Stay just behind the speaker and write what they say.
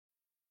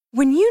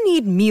When you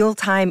need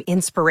mealtime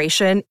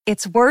inspiration,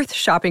 it's worth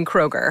shopping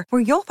Kroger,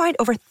 where you'll find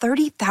over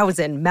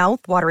 30,000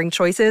 mouth-watering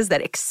choices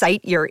that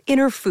excite your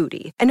inner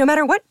foodie. And no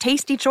matter what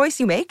tasty choice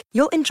you make,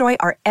 you'll enjoy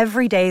our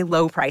everyday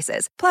low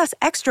prices, plus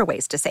extra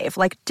ways to save,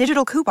 like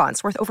digital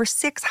coupons worth over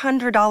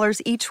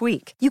 $600 each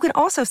week. You can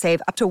also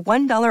save up to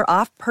 $1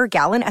 off per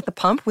gallon at the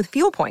pump with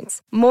fuel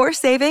points. More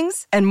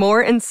savings and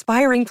more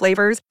inspiring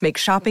flavors make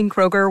shopping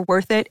Kroger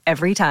worth it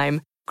every time.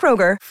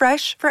 Kroger,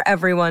 fresh for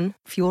everyone.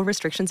 Fuel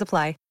restrictions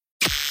apply.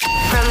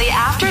 From the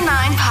After 9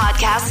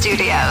 podcast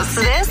studios,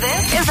 this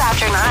is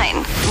After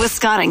 9 with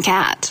Scott and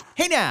Kat.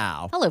 Hey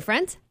now. Hello,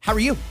 friends. How are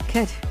you?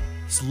 Good.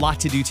 There's a lot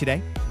to do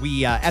today.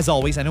 We, as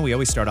always, I know we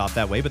always start off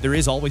that way, but there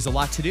is always a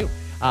lot to do.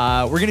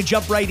 We're going to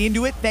jump right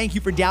into it. Thank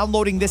you for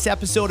downloading this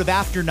episode of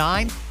After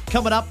 9.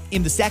 Coming up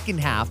in the second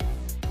half,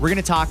 we're going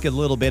to talk a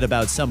little bit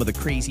about some of the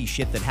crazy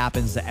shit that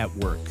happens at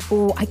work.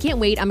 Oh, I can't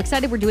wait. I'm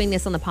excited we're doing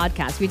this on the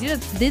podcast. We did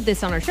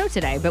this on our show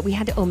today, but we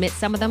had to omit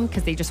some of them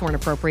because they just weren't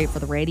appropriate for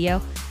the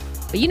radio.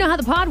 But you know how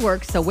the pod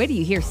works, so wait till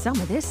you hear some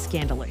of this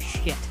scandalous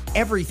shit.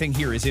 Everything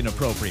here is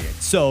inappropriate,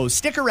 so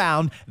stick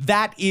around.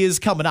 That is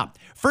coming up.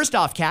 First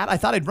off, Kat, I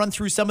thought I'd run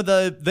through some of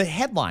the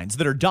headlines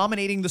that are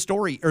dominating the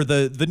story or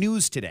the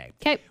news today.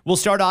 Okay. We'll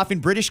start off in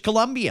British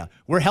Columbia,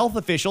 where health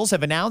officials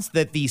have announced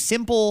that the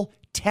simple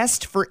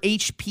test for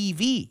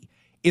HPV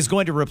is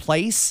going to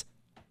replace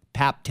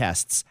Pap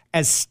tests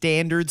as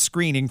standard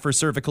screening for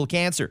cervical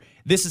cancer.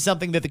 This is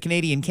something that the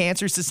Canadian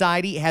Cancer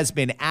Society has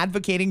been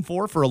advocating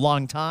for a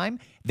long time.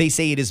 They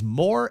say it is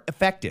more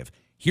effective.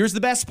 Here's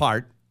the best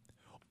part,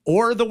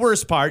 or the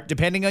worst part,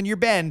 depending on your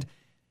bend.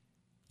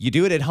 You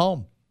do it at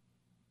home.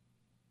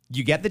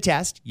 You get the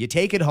test, you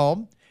take it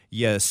home,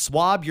 you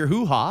swab your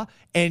hoo-ha,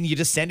 and you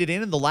just send it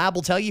in, and the lab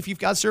will tell you if you've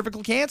got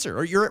cervical cancer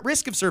or you're at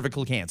risk of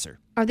cervical cancer.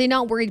 Are they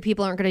not worried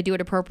people aren't going to do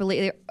it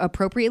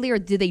appropriately, or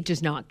do they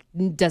just not?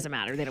 Doesn't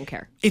matter. They don't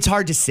care. It's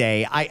hard to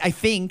say. I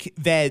think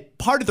that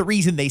part of the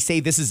reason they say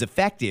this is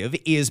effective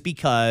is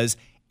because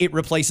it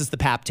replaces the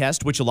Pap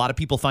test, which a lot of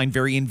people find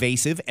very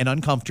invasive and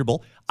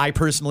uncomfortable. I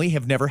personally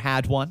have never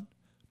had one,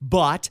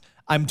 but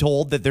I'm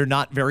told that they're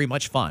not very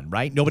much fun,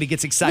 right? Nobody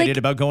gets excited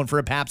about going for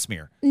a Pap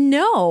smear.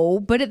 No,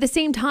 but at the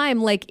same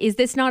time, is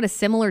this not a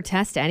similar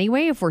test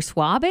anyway if we're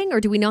swabbing, or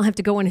do we not have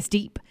to go in as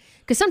deep?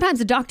 Because sometimes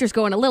the doctors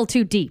go in a little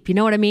too deep. You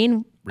know what I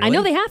mean? Really? I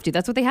know they have to.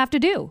 That's what they have to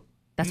do.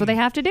 That's what they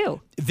have to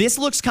do. This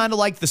looks kind of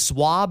like the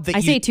swab that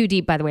I say too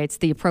deep, by the way. It's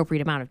the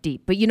appropriate amount of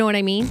deep. But you know what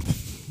I mean?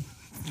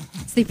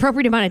 It's the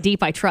appropriate amount of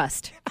deep I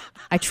trust.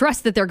 I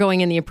trust that they're going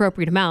in the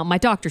appropriate amount. My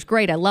doctor's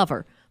great. I love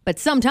her. But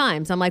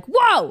sometimes I'm like,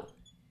 whoa!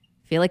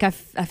 I feel like I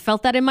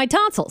felt that in my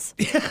tonsils.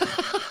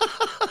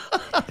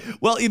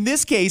 Well, in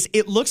this case,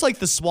 it looks like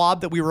the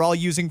swab that we were all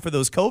using for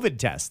those COVID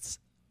tests.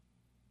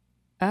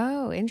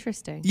 Oh,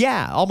 interesting.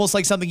 Yeah, almost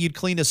like something you'd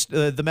clean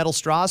the metal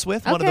straws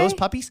with, one of those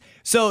puppies.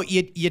 So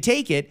you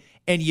take it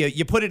and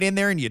you put it in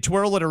there and you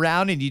twirl it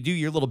around and you do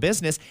your little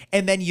business,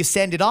 and then you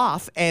send it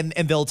off and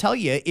they'll tell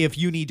you if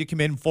you need to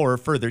come in for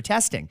further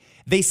testing.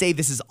 They say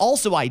this is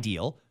also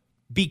ideal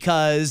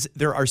because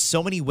there are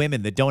so many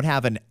women that don't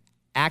have an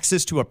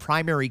access to a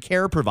primary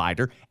care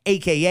provider,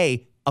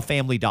 aka a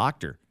family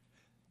doctor.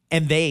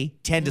 And they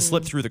tend to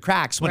slip through the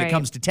cracks when it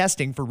comes to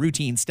testing for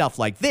routine stuff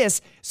like this.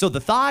 So the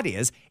thought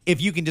is,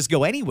 if you can just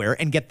go anywhere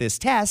and get this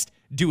test,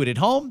 do it at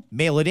home,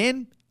 mail it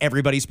in,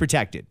 everybody's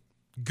protected.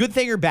 Good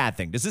thing or bad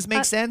thing? Does this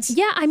make sense?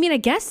 Yeah, I mean, I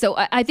guess so.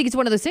 I think it's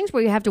one of those things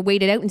where you have to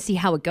wait it out and see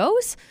how it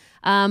goes.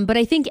 But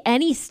I think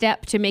any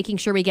step to making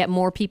sure we get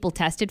more people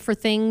tested for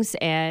things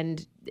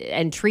and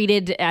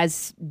treated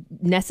as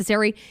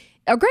necessary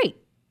are great.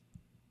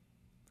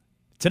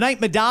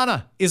 Tonight,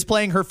 Madonna is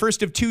playing her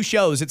first of two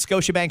shows at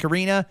Scotiabank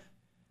Arena.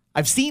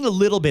 I've seen a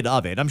little bit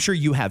of it. I'm sure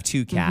you have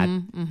too, Kat.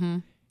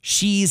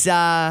 She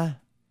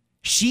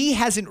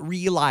hasn't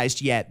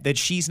realized yet that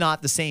she's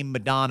not the same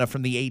Madonna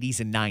from the 80s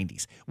and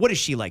 90s. What is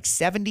she, like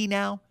 70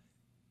 now?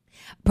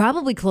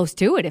 Probably close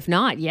to it, if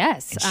not,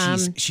 yes.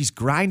 And she's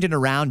grinding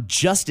around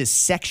just as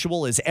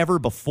sexual as ever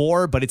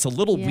before, but it's a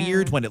little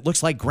weird when it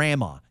looks like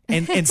grandma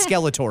and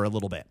Skeletor a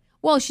little bit.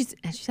 Well, she's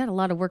had a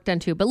lot of work done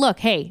too. But look,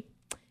 hey,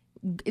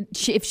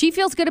 if she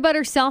feels good about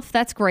herself,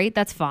 that's great.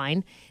 That's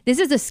fine. This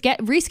is a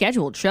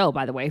rescheduled show,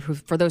 by the way,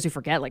 for those who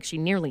forget. She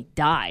nearly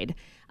died.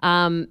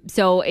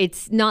 So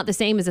it's not the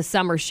same as a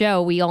summer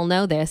show. We all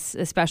know this,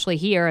 especially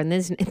here in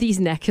these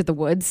neck of the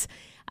woods.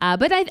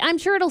 But I'm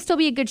sure it'll still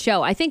be a good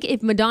show. I think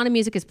if Madonna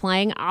music is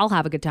playing, I'll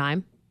have a good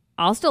time.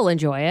 I'll still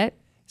enjoy it.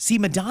 See,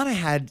 Madonna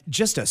had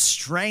just a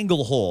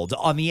stranglehold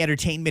on the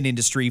entertainment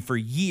industry for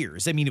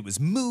years. I mean, it was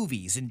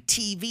movies and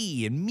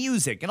TV and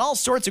music and all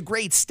sorts of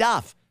great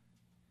stuff.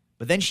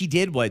 But then she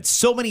did what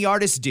so many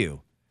artists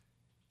do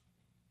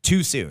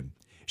too soon.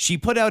 She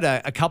put out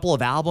a couple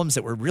of albums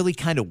that were really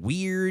kind of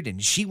weird,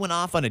 and she went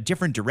off on a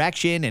different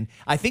direction. And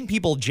I think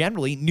people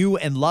generally knew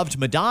and loved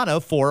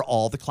Madonna for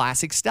all the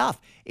classic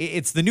stuff.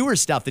 It's the newer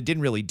stuff that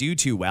didn't really do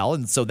too well.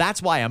 And so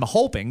that's why I'm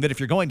hoping that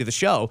if you're going to the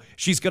show,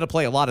 she's going to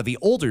play a lot of the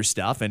older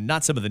stuff and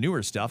not some of the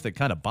newer stuff that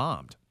kind of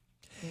bombed.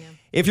 Yeah.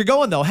 If you're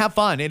going, though, have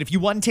fun. And if you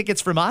won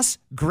tickets from us,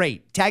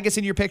 great. Tag us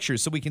in your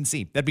pictures so we can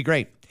see. That'd be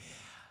great.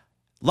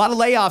 A lot of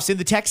layoffs in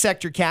the tech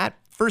sector, Kat.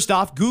 First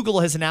off, Google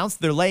has announced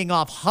they're laying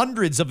off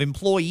hundreds of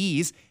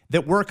employees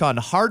that work on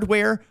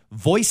hardware,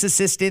 voice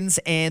assistants,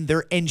 and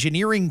their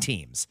engineering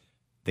teams.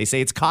 They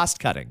say it's cost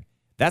cutting.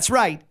 That's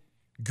right.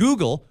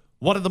 Google,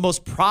 one of the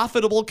most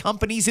profitable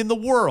companies in the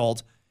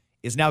world,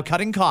 is now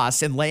cutting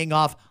costs and laying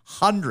off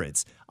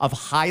hundreds of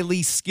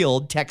highly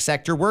skilled tech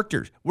sector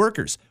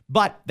workers.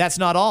 But that's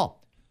not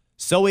all.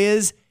 So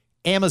is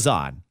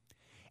Amazon.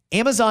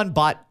 Amazon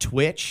bought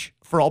Twitch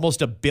for almost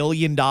 $1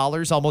 billion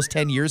almost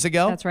 10 years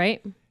ago. That's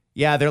right.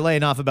 Yeah, they're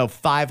laying off about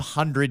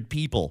 500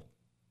 people.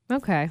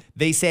 Okay.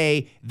 They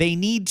say they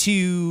need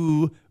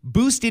to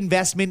boost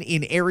investment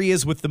in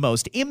areas with the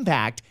most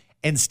impact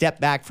and step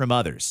back from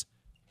others.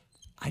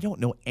 I don't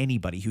know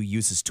anybody who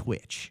uses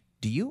Twitch.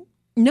 Do you?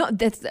 No,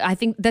 I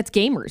think that's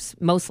gamers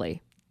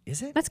mostly.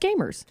 Is it? That's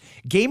gamers.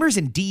 Gamers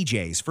and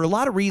DJs for a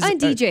lot of reasons.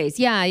 And DJs.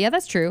 Yeah,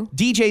 that's true.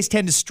 DJs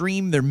tend to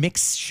stream their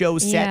mix show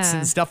sets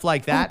and stuff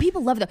like that. Oh,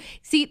 people love them.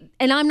 See,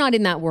 and I'm not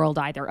in that world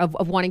either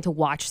of wanting to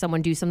watch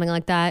someone do something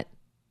like that.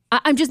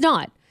 I'm just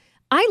not.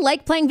 I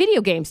like playing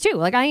video games too.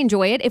 Like, I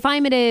enjoy it. If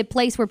I'm at a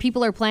place where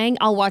people are playing,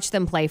 I'll watch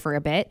them play for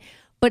a bit.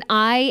 But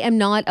I am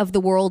not of the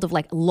world of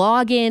like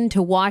log in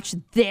to watch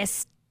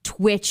this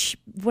Twitch.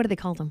 What do they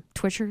call them?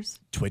 Twitchers?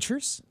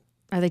 Twitchers?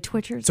 Are they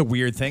Twitchers? It's a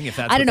weird thing if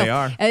that's I don't what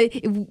know.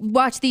 they are.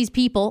 Watch these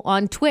people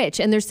on Twitch.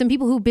 And there's some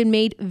people who've been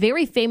made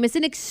very famous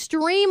and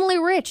extremely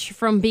rich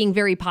from being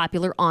very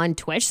popular on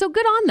Twitch. So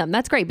good on them.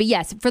 That's great. But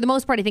yes, for the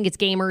most part, I think it's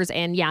gamers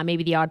and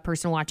maybe the odd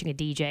person watching a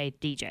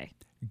DJ.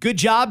 Good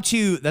job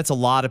to, that's a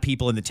lot of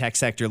people in the tech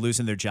sector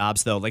losing their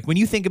jobs, though. Like, when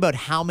you think about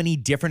how many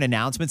different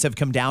announcements have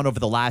come down over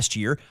the last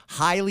year,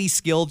 highly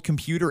skilled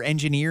computer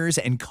engineers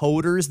and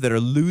coders that are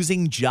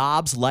losing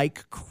jobs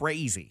like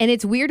crazy. And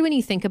it's weird when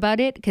you think about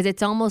it, because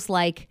it's almost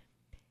like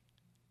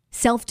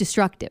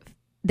self-destructive,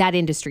 that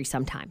industry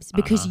sometimes,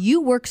 because you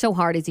work so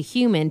hard as a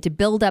human to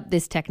build up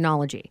this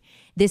technology.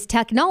 This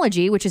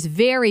technology, which is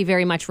very,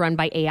 very much run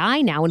by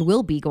AI now and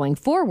will be going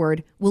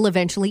forward, will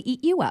eventually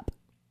eat you up.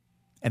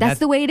 And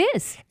that's the way it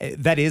is.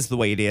 That is the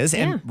way it is.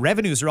 Yeah. And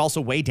revenues are also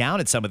way down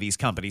at some of these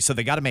companies, so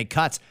they got to make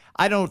cuts.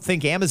 I don't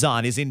think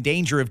Amazon is in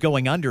danger of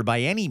going under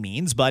by any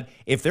means, but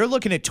if they're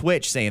looking at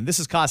Twitch saying this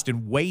is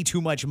costing way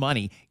too much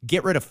money,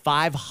 get rid of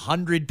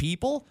 500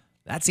 people,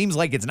 that seems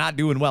like it's not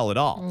doing well at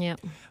all. Yeah.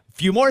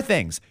 Few more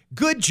things.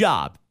 Good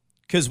job,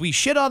 because we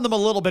shit on them a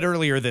little bit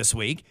earlier this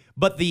week,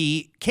 but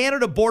the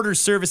Canada Border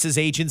Services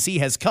Agency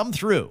has come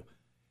through.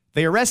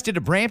 They arrested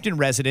a Brampton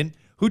resident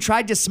who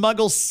tried to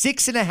smuggle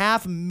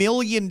 $6.5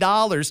 million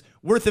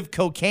worth of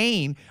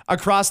cocaine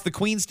across the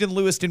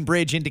Queenston-Lewiston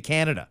Bridge into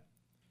Canada.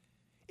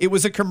 It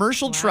was a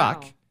commercial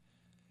truck.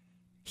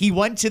 He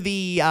went to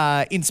the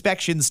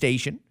inspection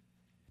station.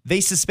 They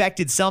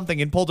suspected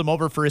something and pulled him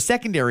over for a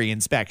secondary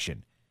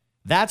inspection.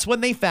 That's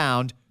when they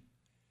found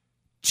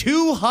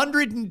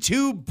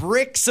 202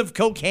 bricks of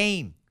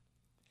cocaine.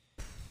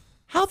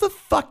 How the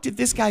fuck did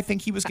this guy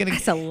think he was going to...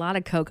 That's a lot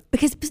of coke.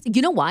 Because you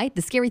know why?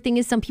 The scary thing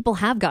is some people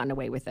have gotten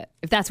away with it,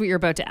 if that's what you're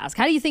about to ask.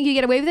 How do you think you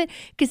get away with it?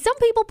 Because some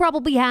people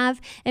probably have,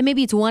 and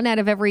maybe it's 1 out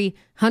of every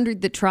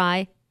 100 that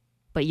try,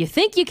 but you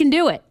think you can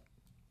do it.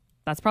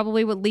 That's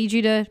probably what leads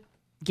you to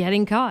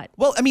getting caught.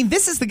 Well, I mean,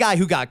 this is the guy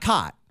who got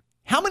caught.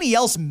 How many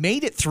else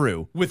made it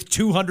through with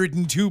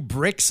 202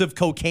 bricks of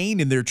cocaine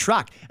in their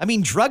truck? I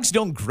mean, drugs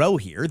don't grow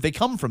here. They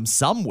come from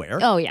somewhere.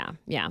 Oh, yeah.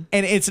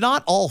 And it's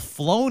not all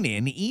flown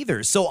in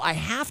either. So I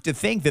have to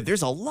think that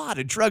there's a lot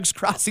of drugs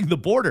crossing the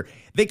border.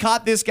 They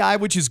caught this guy,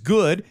 which is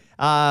good.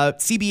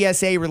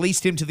 CBSA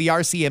released him to the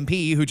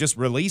RCMP, who just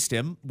released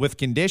him with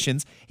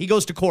conditions. He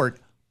goes to court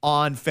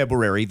on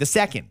February the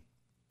 2nd.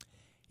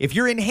 If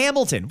you're in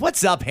Hamilton,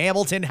 what's up,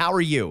 Hamilton? How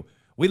are you?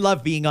 We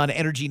love being on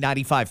Energy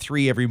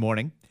 95.3 every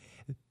morning.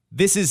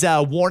 This is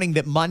a warning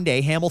that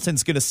Monday,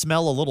 Hamilton's going to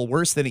smell a little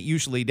worse than it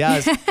usually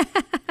does.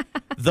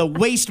 The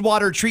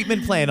wastewater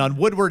treatment plant on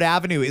Woodward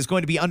Avenue is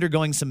going to be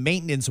undergoing some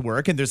maintenance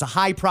work, and there's a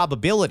high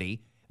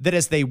probability that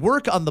as they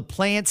work on the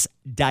plant's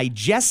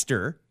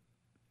digester,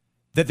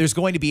 that there's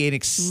going to be an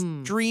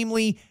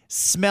extremely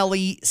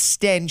smelly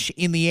stench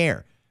in the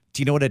air.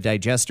 Do you know what a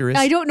digester is?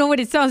 I don't know what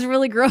it sounds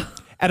really gross.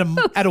 At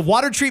a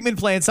water treatment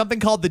plant, something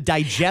called the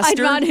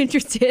digester. I'm not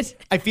interested.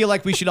 I feel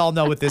like we should all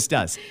know what this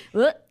does.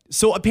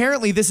 So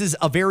apparently this is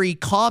a very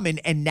common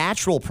and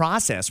natural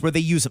process where they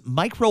use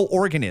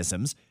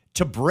microorganisms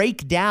to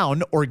break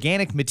down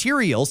organic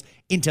materials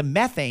into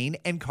methane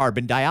and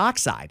carbon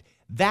dioxide.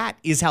 That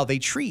is how they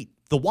treat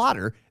the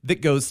water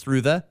that goes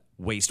through the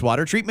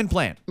wastewater treatment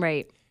plant.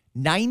 Right.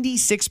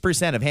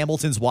 96% of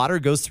Hamilton's water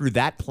goes through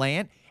that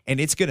plant, and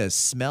it's going to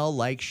smell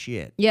like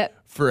shit. Yep.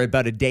 For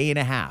about a day and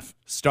a half,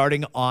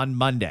 starting on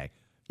Monday.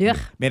 Yeah.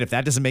 Man, if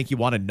that doesn't make you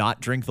want to not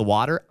drink the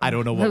water, I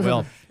don't know what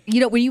will. You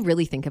know, when you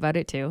really think about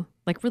it too,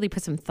 like really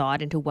put some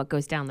thought into what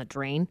goes down the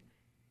drain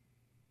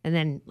and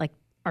then like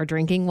our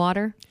drinking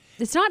water.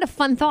 It's not a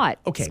fun thought,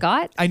 okay,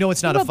 Scott. I know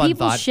it's not a fun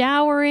people thought.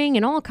 Showering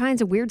and all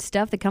kinds of weird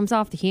stuff that comes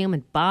off the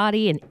human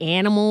body and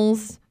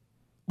animals.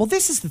 Well,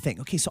 this is the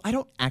thing. Okay, so I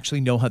don't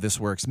actually know how this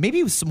works.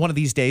 Maybe one of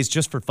these days,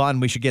 just for fun,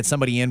 we should get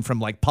somebody in from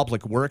like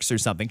Public Works or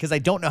something, because I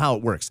don't know how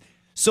it works.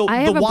 So I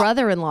have a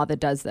brother-in-law that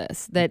does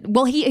this.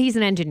 He's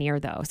an engineer,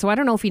 though, so I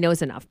don't know if he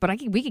knows enough, but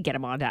we could get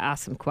him on to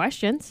ask some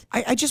questions.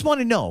 I just want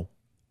to know,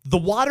 the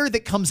water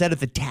that comes out of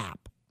the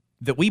tap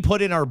that we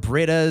put in our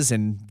Britas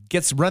and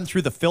gets run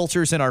through the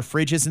filters in our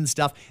fridges and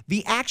stuff,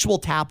 the actual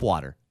tap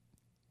water,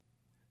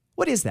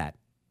 what is that?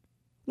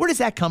 Where does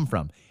that come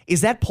from?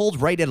 Is that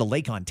pulled right out of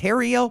Lake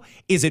Ontario?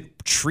 Is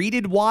it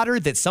treated water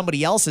that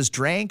somebody else has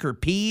drank or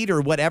peed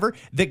or whatever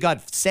that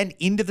got sent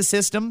into the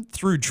system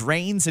through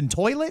drains and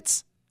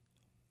toilets?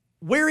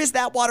 Where is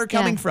that water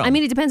coming from? I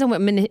mean, it depends on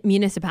what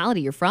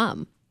municipality you're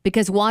from.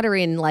 Because water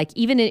in, like,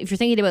 even if you're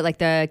thinking about, like,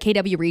 the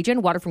KW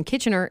region, water from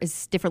Kitchener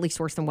is differently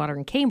sourced than water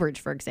in Cambridge,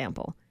 for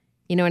example.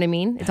 You know what I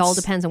mean? It all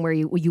depends on where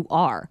you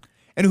are.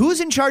 And who's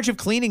in charge of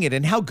cleaning it,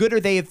 and how good are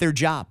they at their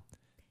job?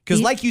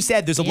 Because like you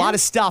said, there's a lot of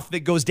stuff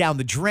that goes down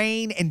the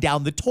drain and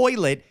down the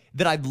toilet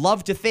that I'd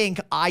love to think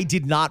I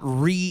did not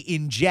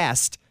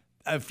re-ingest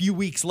a few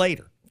weeks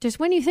later. Just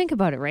when you think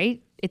about it,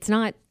 right? It's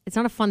not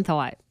a fun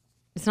thought.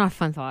 It's not a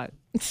fun thought.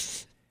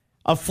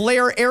 A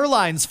Flair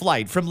Airlines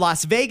flight from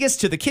Las Vegas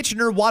to the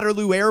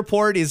Kitchener-Waterloo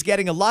Airport is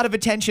getting a lot of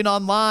attention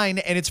online,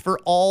 and it's for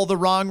all the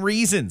wrong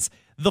reasons.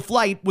 The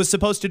flight was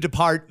supposed to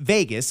depart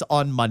Vegas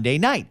on Monday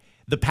night.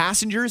 The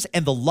passengers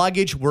and the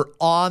luggage were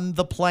on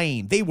the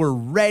plane. They were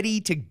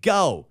ready to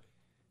go.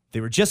 They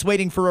were just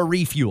waiting for a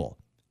refuel.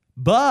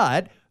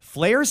 But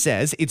Flair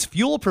says its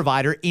fuel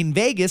provider in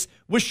Vegas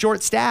was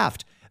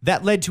short-staffed.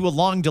 That led to a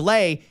long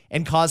delay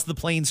and caused the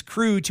plane's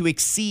crew to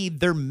exceed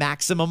their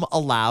maximum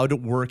allowed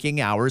working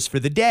hours for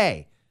the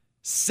day.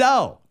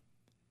 So,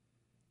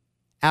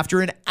 after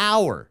an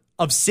hour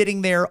of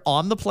sitting there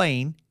on the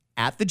plane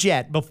at the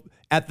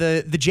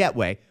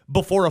jetway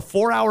before a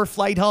 4-hour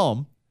flight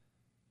home,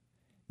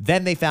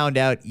 then they found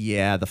out,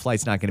 the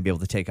flight's not going to be able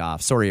to take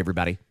off. Sorry,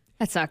 everybody.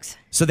 That sucks.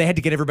 So they had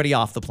to get everybody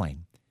off the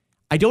plane.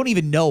 I don't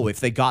even know if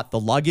they got the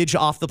luggage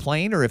off the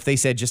plane or if they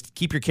said, just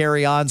keep your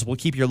carry-ons, we'll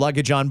keep your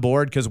luggage on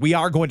board because we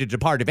are going to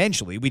depart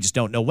eventually. We just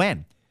don't know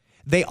when.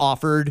 They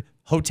offered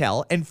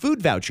hotel and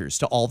food vouchers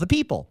to all the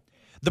people.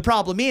 The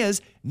problem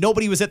is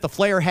nobody was at the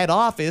Flair head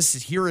office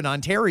here in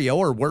Ontario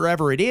or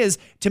wherever it is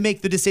to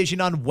make the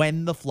decision on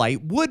when the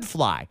flight would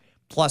fly.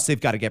 Plus,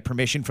 they've got to get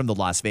permission from the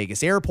Las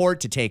Vegas airport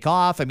to take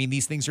off. I mean,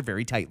 these things are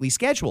very tightly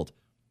scheduled.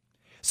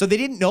 So they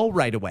didn't know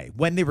right away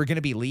when they were going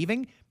to be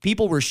leaving.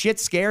 People were shit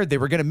scared they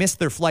were going to miss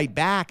their flight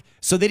back.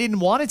 So they didn't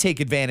want to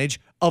take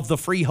advantage of the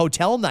free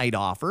hotel night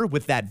offer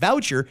with that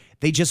voucher.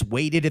 They just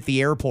waited at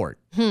the airport.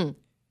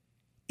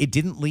 It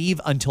didn't leave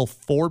until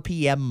 4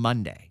 p.m.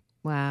 Monday.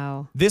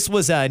 Wow. This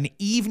was an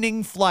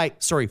evening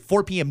flight.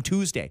 4 p.m.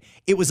 Tuesday.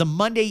 It was a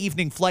Monday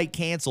evening flight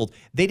canceled.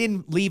 They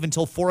didn't leave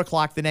until 4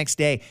 o'clock the next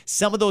day.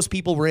 Some of those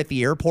people were at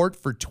the airport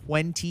for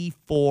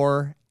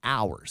 24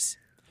 hours.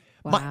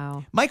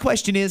 Wow. My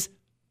question is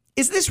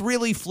this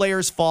really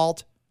Flair's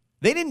fault?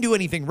 They didn't do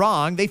anything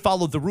wrong. They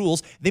followed the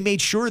rules. They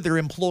made sure their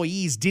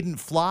employees didn't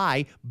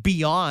fly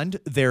beyond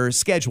their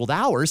scheduled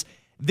hours.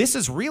 This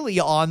is really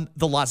on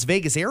the Las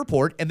Vegas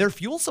airport and their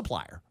fuel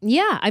supplier.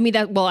 Yeah, I mean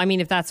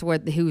if that's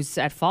who's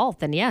at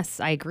fault, then yes,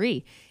 I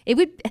agree.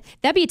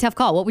 That'd be a tough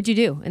call. What would you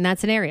do in that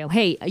scenario?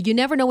 Hey, you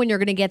never know when you're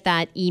going to get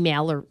that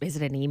email, or is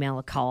it an email,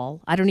 a call?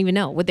 I don't even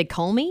know. Would they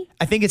call me?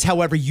 I think it's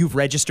however you've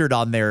registered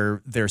on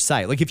their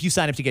site. Like if you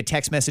sign up to get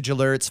text message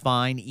alerts,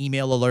 fine,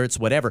 email alerts,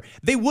 whatever.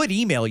 They would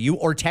email you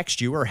or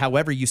text you or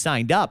however you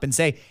signed up and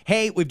say,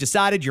 hey, we've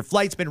decided your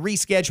flight's been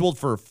rescheduled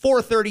for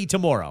 4:30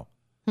 tomorrow.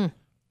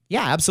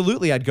 Yeah,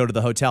 absolutely. I'd go to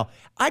the hotel.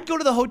 I'd go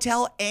to the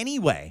hotel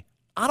anyway.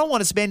 I don't want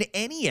to spend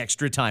any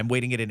extra time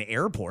waiting at an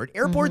airport.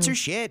 Airports are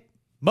shit.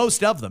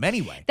 Most of them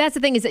anyway. That's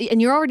the thing is,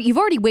 and you've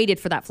already waited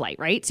for that flight,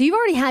 right? So you've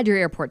already had your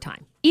airport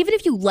time. Even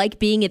if you like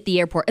being at the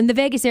airport, and the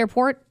Vegas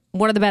airport,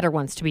 one of the better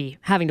ones to be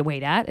having to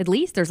wait at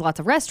least. There's lots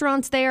of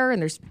restaurants there,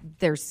 and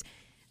there's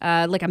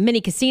like a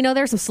mini casino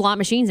there, some slot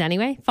machines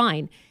anyway.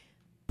 Fine.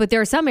 But there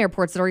are some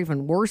airports that are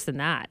even worse than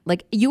that.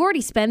 Like, you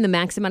already spend the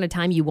max amount of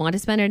time you want to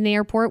spend at an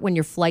airport when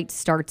your flight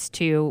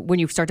when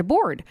you start to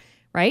board,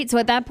 right? So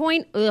at that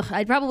point,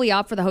 I'd probably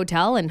opt for the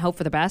hotel and hope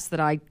for the best that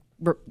I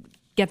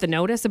get the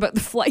notice about the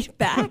flight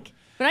back.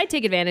 But I'd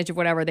take advantage of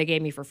whatever they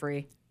gave me for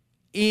free.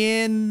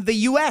 In the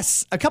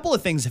U.S., a couple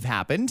of things have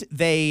happened.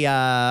 They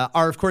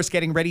are, of course,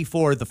 getting ready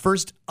for the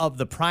first of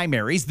the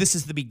primaries. This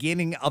is the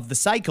beginning of the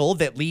cycle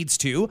that leads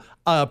to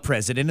a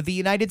president of the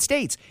United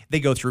States. They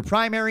go through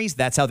primaries.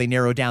 That's how they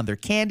narrow down their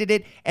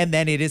candidate. And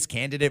then it is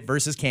candidate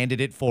versus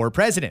candidate for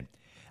president.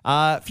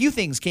 A few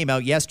things came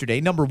out yesterday.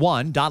 Number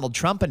one, Donald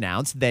Trump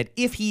announced that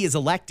if he is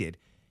elected,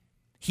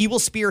 he will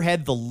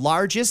spearhead the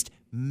largest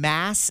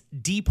mass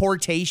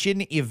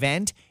deportation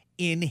event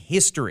in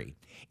history.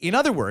 In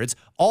other words,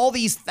 all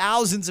these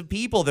thousands of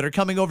people that are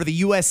coming over the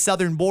U.S.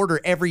 southern border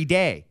every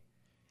day,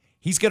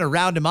 he's going to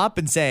round them up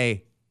and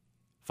say,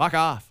 fuck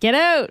off. Get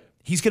out.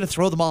 He's going to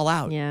throw them all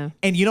out. Yeah.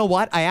 And you know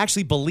what? I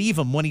actually believe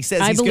him when he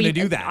says he's going to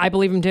do that. I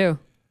believe him too.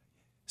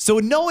 So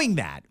knowing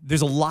that,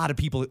 there's a lot of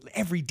people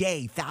every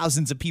day,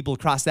 thousands of people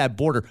across that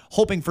border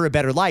hoping for a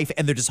better life,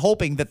 and they're just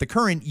hoping that the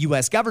current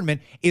U.S. government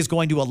is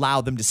going to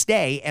allow them to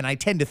stay. And I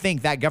tend to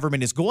think that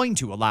government is going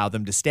to allow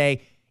them to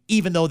stay,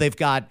 even though they've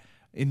got,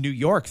 in New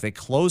York, they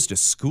closed a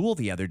school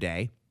the other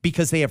day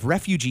because they have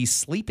refugees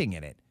sleeping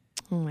in it.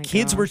 Oh my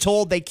Kids gosh. were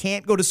told they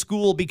can't go to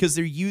school because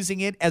they're using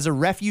it as a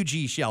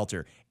refugee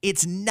shelter.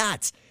 It's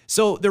nuts.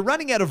 So they're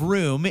running out of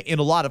room in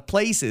a lot of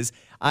places.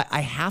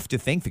 I have to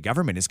think the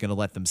government is going to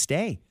let them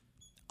stay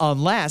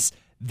unless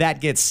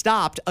that gets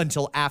stopped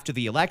until after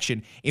the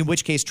election, in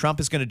which case Trump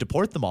is going to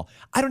deport them all.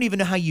 I don't even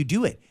know how you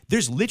do it.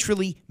 There's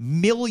literally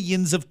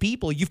millions of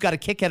people you've got to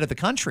kick out of the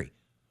country.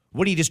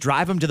 What, do you just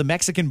drive them to the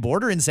Mexican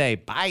border and say,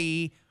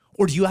 bye?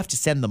 Or do you have to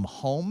send them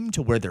home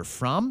to where they're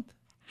from?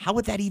 How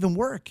would that even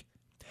work?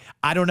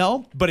 I don't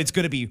know, but it's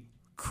going to be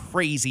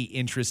crazy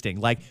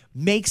interesting. Like,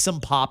 make some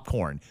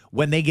popcorn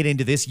when they get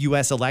into this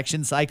U.S.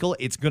 election cycle.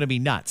 It's going to be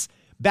nuts.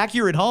 Back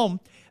here at home,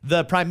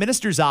 the Prime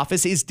Minister's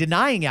office is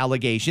denying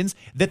allegations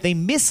that they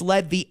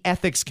misled the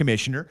ethics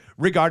commissioner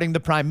regarding the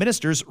Prime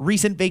Minister's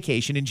recent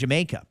vacation in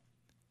Jamaica.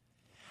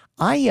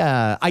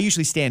 I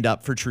usually stand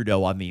up for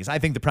Trudeau on these. I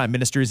think the Prime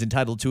Minister is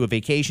entitled to a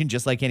vacation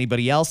just like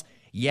anybody else.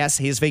 Yes,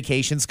 his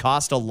vacations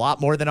cost a lot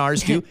more than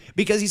ours do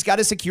because he's got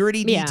a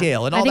security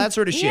detail and all that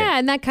sort of shit. Yeah,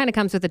 and that kind of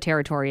comes with the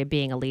territory of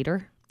being a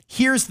leader.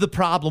 Here's the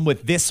problem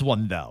with this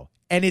one, though,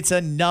 and it's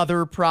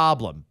another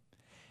problem.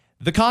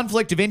 The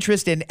Conflict of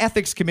Interest and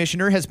Ethics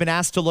Commissioner has been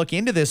asked to look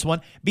into this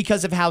one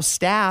because of how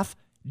staff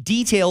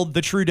detailed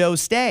the Trudeau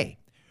stay.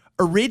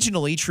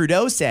 Originally,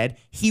 Trudeau said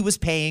he was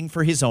paying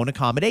for his own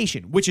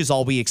accommodation, which is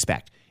all we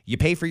expect. You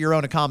pay for your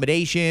own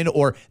accommodation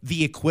or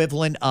the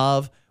equivalent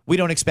of, we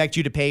don't expect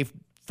you to pay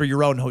for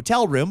your own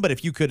hotel room, but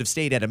if you could have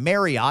stayed at a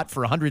Marriott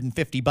for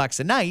 $150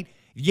 a night,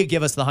 you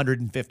give us the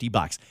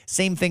 $150.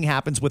 Same thing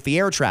happens with the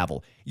air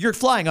travel. You're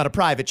flying on a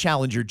private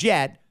Challenger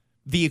jet.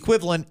 The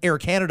equivalent Air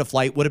Canada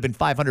flight would have been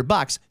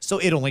 $500, so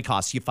it only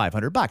costs you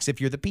 $500 if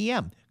you're the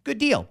PM. Good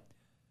deal.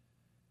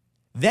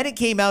 Then it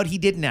came out he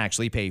didn't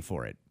actually pay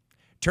for it.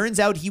 Turns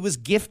out he was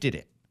gifted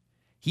it.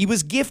 He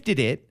was gifted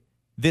it,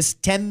 this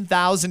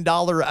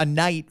 $10,000 a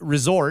night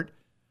resort,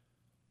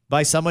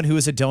 by someone who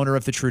is a donor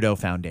of the Trudeau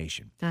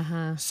Foundation.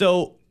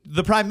 So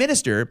the Prime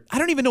Minister, I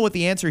don't even know what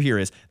the answer here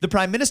is. The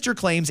Prime Minister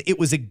claims it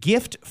was a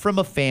gift from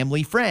a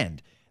family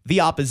friend. The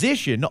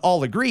opposition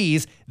all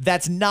agrees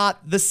that's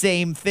not the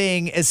same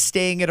thing as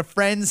staying at a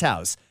friend's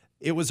house.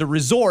 It was a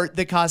resort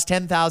that cost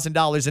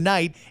 $10,000 a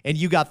night, and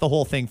you got the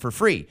whole thing for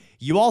free.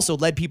 You also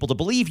led people to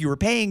believe you were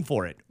paying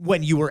for it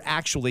when you were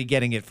actually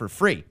getting it for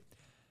free.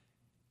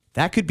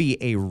 That could be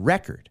a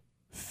record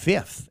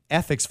 5th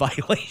ethics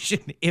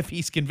violation if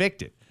he's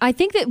convicted. I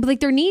think that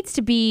there needs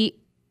to be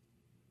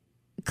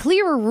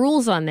clearer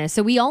rules on this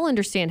so we all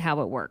understand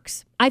how it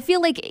works. I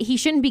feel like he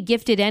shouldn't be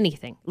gifted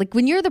anything. Like,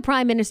 when you're the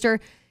Prime Minister,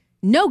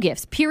 no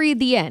gifts, period,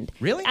 the end.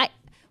 Really?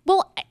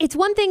 Well, it's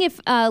one thing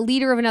if a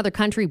leader of another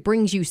country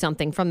brings you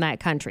something from that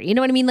country. You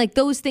know what I mean? Like,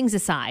 those things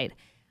aside,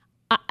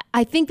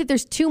 I think that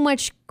there's too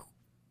much.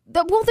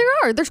 Well,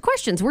 there's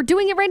questions. We're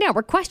doing it right now.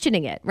 We're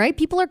questioning it, right?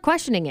 People are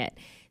questioning it.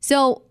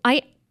 So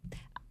I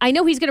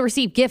know he's going to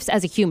receive gifts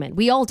as a human.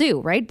 We all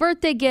do, right?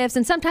 Birthday gifts,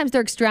 and sometimes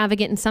they're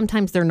extravagant and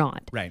sometimes they're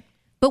not. Right.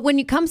 But when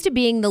it comes to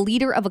being the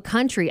leader of a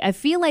country, I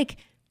feel like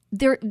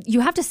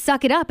you have to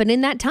suck it up. And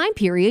in that time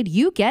period,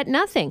 you get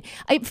nothing.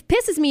 It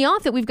pisses me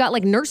off that we've got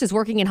like nurses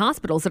working in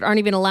hospitals that aren't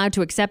even allowed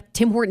to accept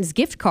Tim Hortons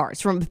gift cards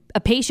from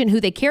a patient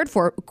who they cared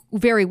for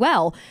very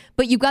well.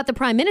 But you've got the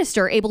Prime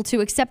Minister able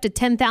to accept a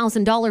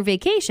 $10,000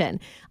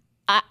 vacation.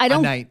 I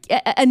don't.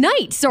 A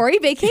night, sorry,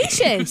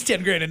 vacation. It's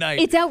 $10,000 a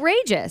night. It's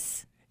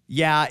outrageous.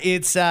 Yeah,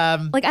 it's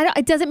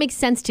it doesn't make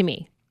sense to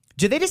me.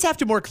 Do they just have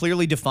to more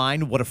clearly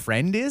define what a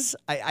friend is?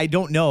 I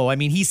don't know. I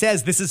mean, he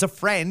says this is a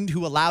friend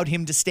who allowed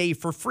him to stay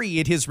for free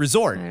at his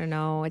resort. I don't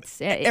know.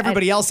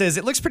 Everybody else says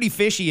it looks pretty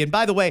fishy. And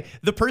by the way,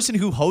 the person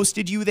who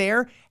hosted you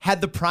there had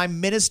the Prime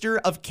Minister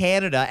of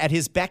Canada at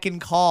his beck and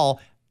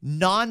call,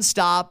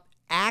 nonstop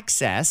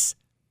access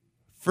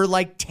for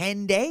like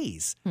 10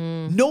 days.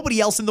 Nobody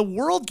else in the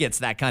world gets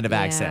that kind of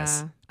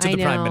access to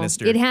the Prime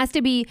Minister. It has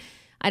to be.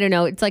 I don't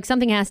know. It's like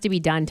something has to be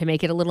done to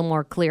make it a little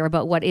more clear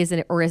about what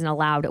isn't or isn't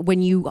allowed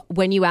when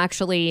you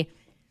actually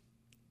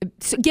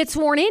get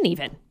sworn in.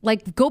 Even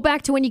like go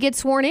back to when you get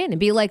sworn in and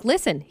be like,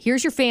 listen,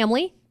 here's your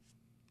family.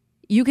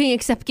 You can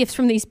accept gifts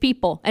from these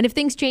people. And if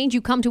things change,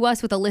 you come to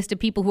us with a list of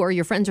people who are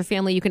your friends or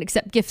family you can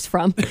accept gifts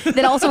from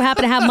that also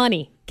happen to have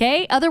money.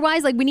 Okay?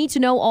 Otherwise, we need to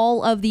know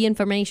all of the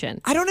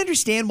information. I don't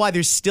understand why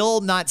there's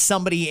still not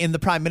somebody in the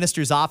Prime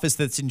Minister's office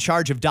that's in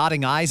charge of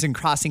dotting I's and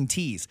crossing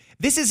T's.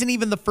 This isn't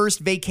even the first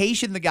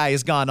vacation the guy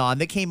has gone on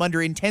that came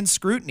under intense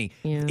scrutiny.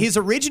 Yeah. His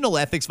original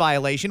ethics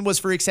violation was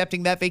for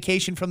accepting that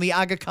vacation from the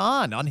Aga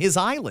Khan on his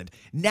island.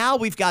 Now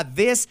we've got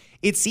this.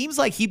 It seems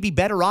like he'd be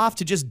better off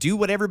to just do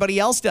what everybody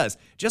else does.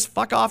 Just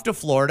fuck off to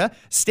Florida,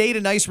 stay at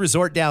a nice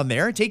resort down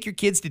there, take your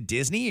kids to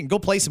Disney and go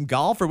play some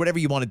golf or whatever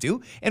you want to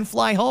do and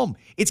fly home.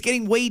 It's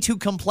getting way too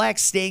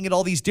complex staying at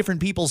all these different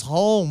people's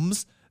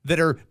homes that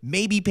are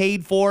maybe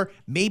paid for,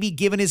 maybe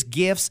given as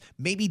gifts,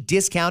 maybe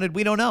discounted.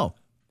 We don't know.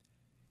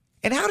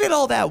 And how did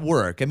all that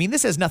work? I mean,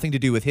 this has nothing to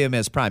do with him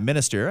as prime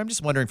minister. I'm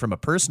just wondering from a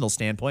personal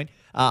standpoint.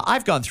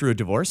 I've gone through a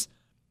divorce.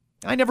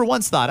 I never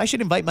once thought I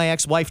should invite my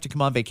ex-wife to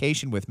come on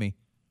vacation with me.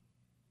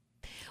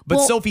 But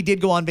Sophie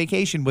did go on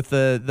vacation with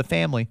the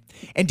family.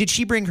 And did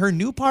she bring her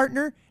new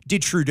partner?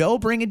 Did Trudeau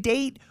bring a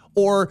date?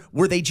 Or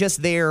were they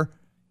just there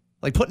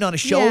like putting on a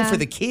show for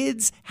the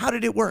kids? How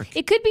did it work?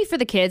 It could be for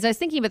the kids. I was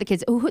thinking about the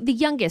kids. The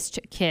youngest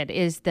kid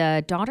is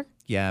the daughter.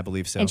 Yeah, I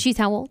believe so. And she's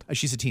how old?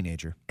 She's a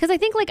teenager. Because I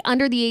think like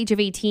under the age of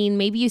 18,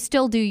 maybe you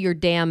still do your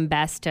damn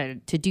best to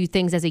do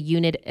things as a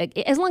unit,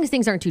 as long as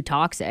things aren't too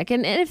toxic.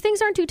 And if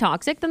things aren't too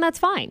toxic, then that's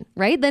fine,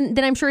 right? Then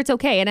I'm sure it's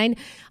okay. And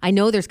I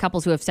know there's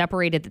couples who have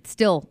separated that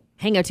still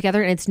hang out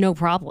together and it's no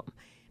problem.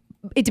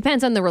 It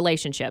depends on the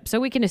relationship. So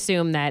we can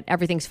assume that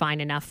everything's fine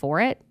enough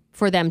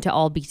for them to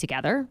all be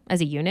together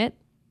as a unit.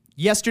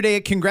 Yesterday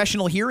at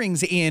congressional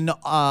hearings in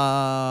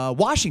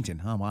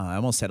Washington. Oh, wow, I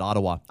almost said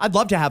Ottawa. I'd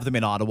love to have them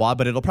in Ottawa,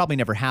 but it'll probably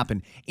never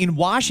happen. In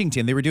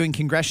Washington, they were doing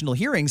congressional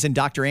hearings, and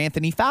Dr.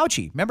 Anthony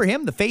Fauci, remember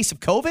him, the face of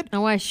COVID?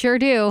 Oh, I sure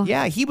do.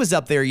 Yeah, he was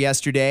up there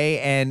yesterday,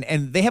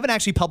 and they haven't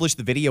actually published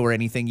the video or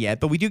anything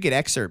yet, but we do get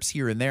excerpts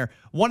here and there.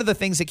 One of the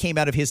things that came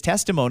out of his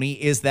testimony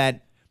is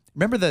that,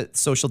 remember the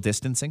social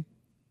distancing?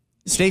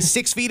 Stay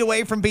 6 feet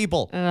away from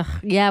people.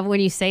 Yeah, when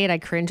you say it, I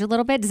cringe a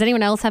little bit. Does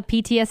anyone else have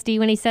PTSD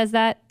when he says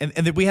that? And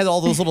then we had all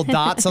those little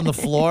dots on the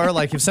floor.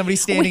 Like if somebody's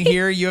standing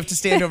here, you have to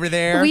stand over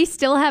there. We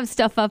still have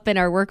stuff up in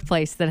our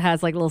workplace that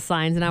has like little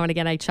signs, and now and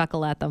again I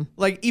chuckle at them.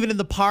 Like even in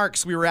the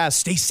parks, we were asked,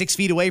 stay 6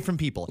 feet away from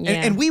people. Yeah.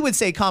 And we would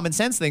say common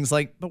sense things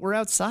like, but we're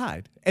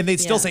outside. And they'd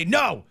still say,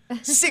 no,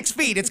 6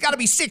 feet. It's got to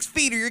be 6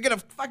 feet or you're going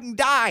to fucking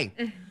die.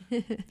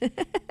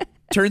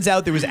 Turns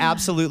out there was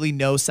absolutely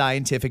no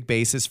scientific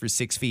basis for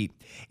 6 feet.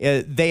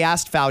 They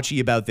asked Fauci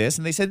about this,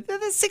 and they said,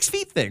 the 6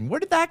 feet thing, where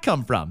did that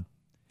come from?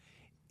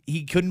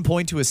 He couldn't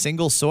point to a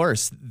single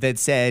source that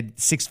said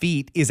 6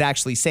 feet is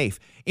actually safe.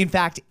 In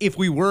fact, if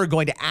we were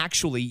going to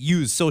actually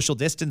use social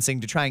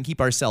distancing to try and keep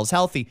ourselves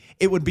healthy,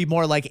 it would be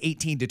more like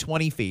 18 to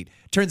 20 feet.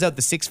 Turns out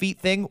the 6 feet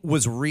thing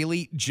was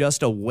really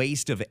just a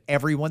waste of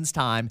everyone's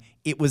time.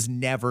 It was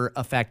never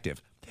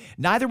effective.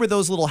 Neither were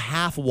those little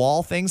half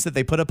wall things that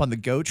they put up on the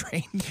GO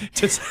train.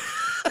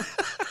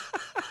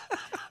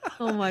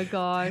 Oh my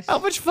gosh. How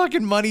much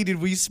fucking money did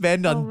we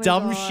spend on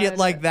dumb shit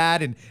like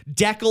that and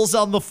decals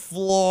on the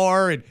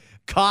floor and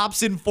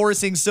cops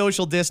enforcing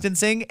social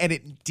distancing? And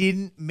it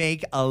didn't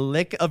make a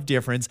lick of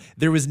difference.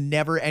 There was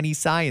never any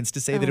science to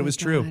say that it was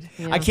true.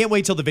 Yeah. I can't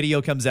wait till the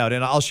video comes out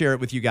and I'll share it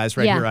with you guys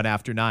right here on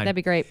After 9. That'd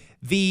be great.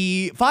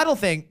 The final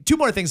thing, two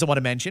more things I want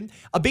to mention.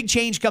 A big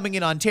change coming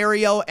in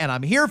Ontario, and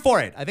I'm here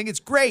for it. I think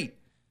it's great.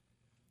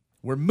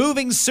 We're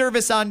moving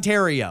Service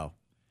Ontario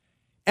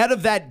out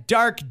of that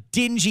dark,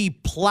 dingy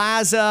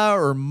plaza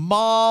or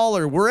mall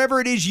or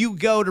wherever it is you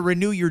go to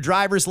renew your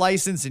driver's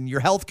license and your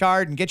health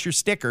card and get your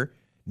sticker.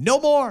 No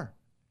more.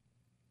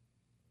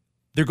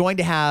 They're going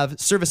to have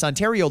Service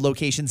Ontario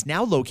locations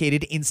now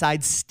located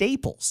inside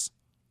Staples.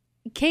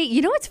 Okay,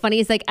 you know what's funny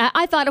is like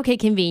I thought, okay,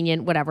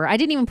 convenient, whatever. I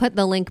didn't even put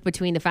the link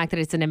between the fact that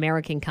it's an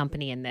American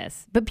company and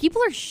this. But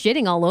people are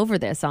shitting all over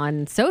this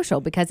on social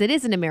because it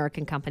is an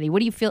American company. What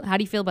do you feel? How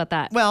do you feel about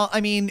that? Well,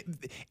 I mean,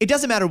 it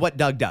doesn't matter what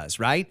Doug does,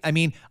 right? I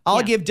mean,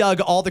 I'll give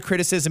Doug all the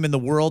criticism in the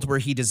world where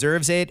he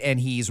deserves it,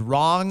 and he's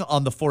wrong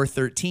on the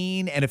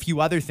 413 and a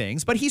few other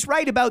things, but he's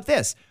right about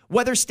this.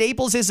 Whether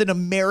Staples is an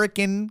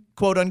American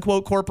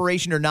quote-unquote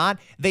corporation or not,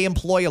 they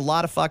employ a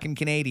lot of fucking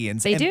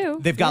Canadians. They do.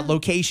 They've got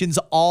locations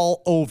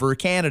all over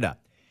Canada.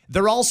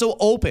 They're also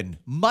open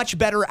much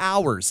better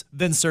hours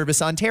than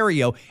Service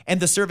Ontario,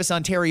 and the Service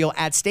Ontario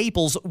at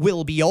Staples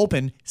will be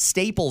open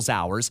Staples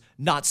hours,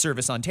 not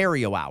Service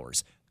Ontario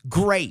hours.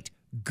 Great.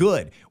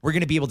 Good. We're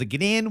going to be able to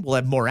get in. We'll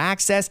have more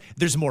access.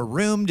 There's more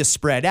room to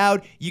spread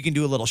out. You can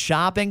do a little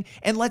shopping.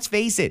 And let's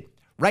face it,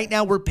 right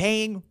now we're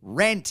paying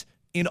rent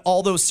in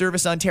all those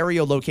Service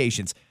Ontario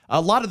locations.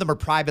 A lot of them are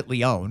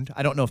privately owned.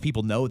 I don't know if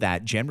people know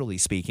that, generally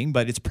speaking,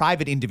 but it's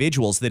private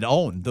individuals that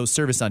own those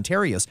Service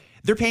Ontarios.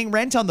 They're paying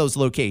rent on those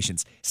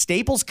locations.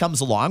 Staples comes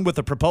along with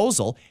a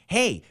proposal.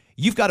 Hey,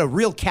 you've got a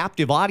real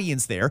captive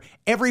audience there.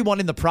 Everyone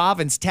in the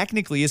province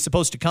technically is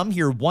supposed to come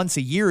here once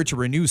a year to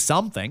renew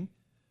something.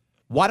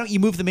 Why don't you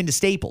move them into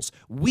Staples?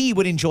 We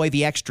would enjoy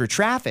the extra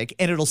traffic,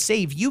 and it'll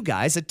save you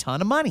guys a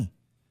ton of money.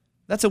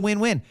 That's a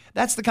win-win.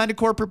 That's the kind of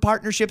corporate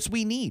partnerships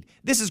we need.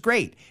 This is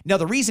great. Now,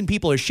 the reason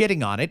people are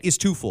shitting on it is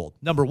twofold.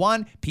 Number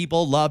one,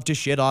 people love to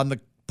shit on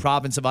the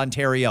province of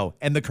Ontario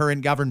and the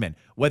current government.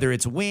 Whether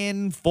it's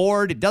Wynne,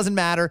 Ford, it doesn't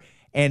matter.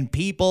 And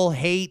people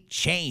hate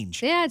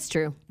change. Yeah, it's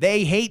true.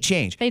 They hate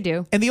change. They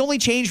do. And the only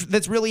change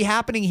that's really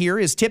happening here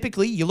is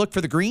typically you look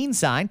for the green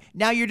sign.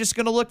 Now you're just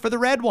going to look for the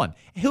red one.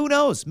 Who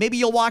knows? Maybe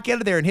you'll walk out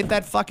of there and hit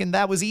that fucking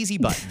that was easy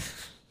button.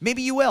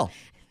 Maybe you will.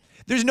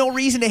 There's no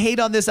reason to hate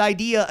on this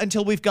idea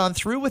until we've gone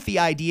through with the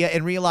idea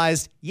and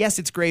realized, yes,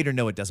 it's great, or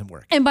no, it doesn't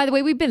work. And by the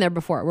way, we've been there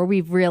before where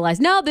we've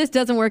realized, no, this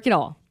doesn't work at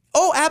all.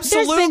 Oh,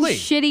 absolutely.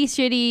 There's been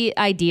shitty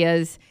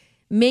ideas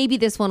maybe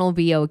this one will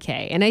be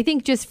okay. And I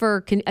think just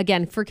for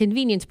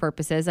convenience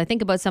purposes, I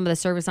think about some of the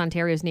Service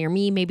Ontarios near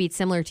me. Maybe it's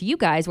similar to you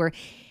guys where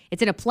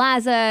it's in a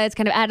plaza, it's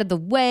kind of out of the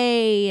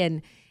way,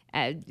 and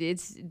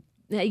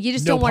you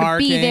just don't want to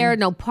be there,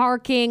 no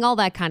parking, all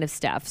that kind of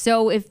stuff.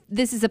 So if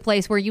this is a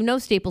place where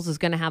Staples is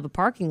going to have a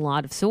parking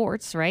lot of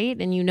sorts, right?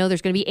 And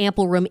there's going to be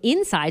ample room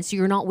inside, so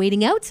you're not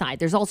waiting outside.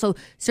 There's also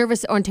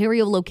Service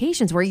Ontario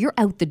locations where you're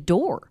out the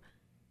door.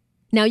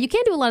 Now, you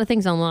can't do a lot of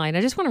things online.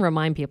 I just want to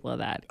remind people of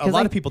that. A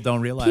lot of people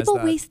don't realize people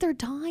that. waste their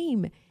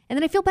time. And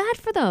then I feel bad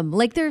for them.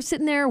 Like they're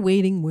sitting there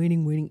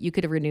waiting. You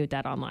could have renewed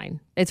that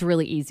online. It's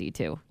really easy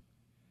too.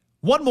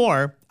 One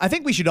more. I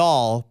think we should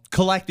all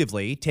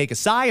collectively take a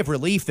sigh of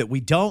relief that we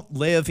don't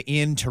live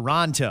in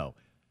Toronto.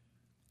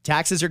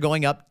 Taxes are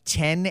going up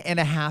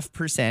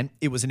 10.5%.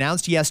 It was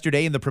announced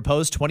yesterday in the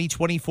proposed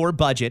 2024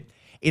 budget.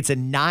 It's a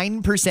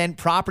 9%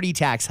 property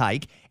tax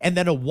hike and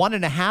then a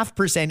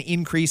 1.5%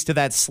 increase to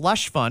that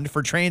slush fund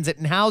for transit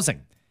and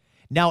housing.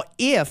 Now,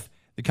 if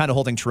they're kind of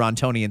holding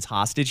Torontonians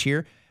hostage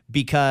here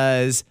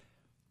because,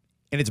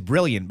 and it's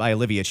brilliant by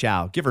Olivia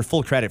Chow, give her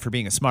full credit for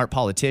being a smart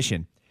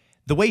politician.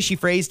 The way she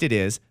phrased it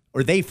is,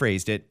 or they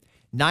phrased it,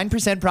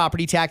 9%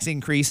 property tax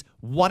increase,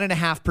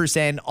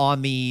 1.5%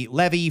 on the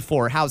levy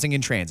for housing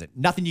and transit.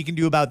 Nothing you can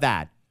do about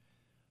that.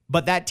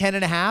 But that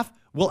 10.5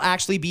 will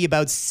actually be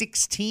about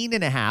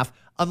 16.5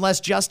 unless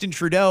Justin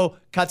Trudeau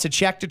cuts a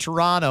check to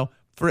Toronto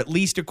for at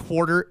least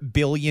 $250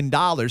 million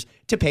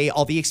to pay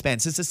all the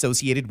expenses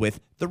associated with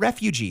the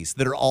refugees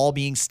that are all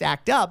being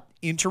stacked up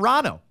in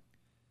Toronto.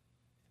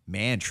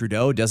 Man,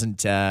 Trudeau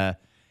doesn't...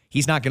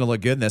 He's not going to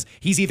look good in this.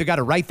 He's either got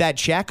to write that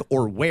check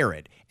or wear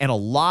it. And a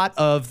lot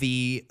of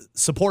the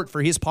support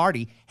for his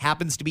party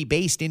happens to be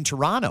based in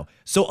Toronto.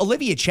 So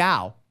Olivia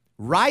Chow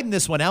riding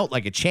this one out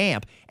like a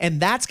champ. And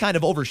that's kind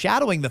of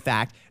overshadowing the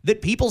fact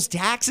that people's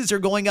taxes are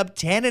going up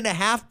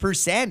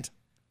 10.5%.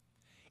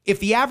 If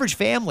the average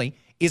family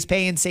is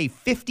paying, say,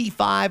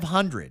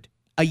 $5,500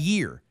 a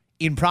year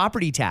in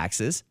property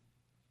taxes,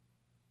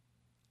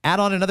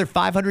 add on another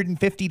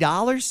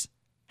 $550.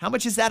 How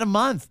much is that a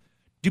month?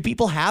 Do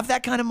people have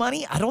that kind of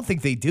money? I don't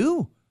think they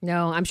do.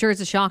 No, I'm sure it's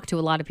a shock to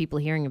a lot of people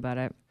hearing about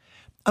it.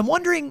 I'm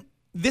wondering,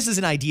 this is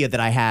an idea that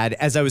I had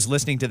as I was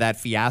listening to that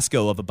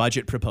fiasco of a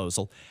budget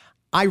proposal.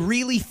 I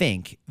really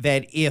think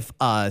that if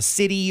a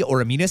city or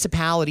a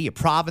municipality, a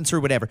province or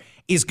whatever,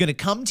 is going to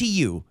come to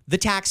you, the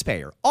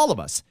taxpayer, all of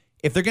us,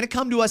 if they're going to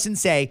come to us and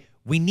say,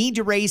 we need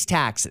to raise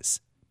taxes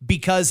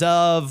because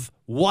of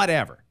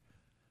whatever,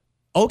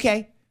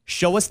 okay.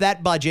 Show us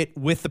that budget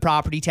with the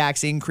property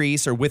tax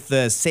increase or with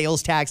the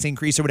sales tax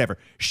increase or whatever.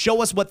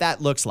 Show us what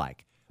that looks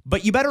like.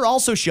 But you better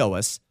also show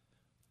us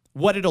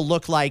what it'll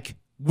look like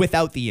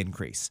without the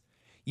increase.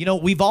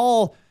 We've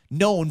all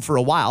known for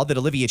a while that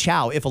Olivia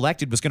Chow, if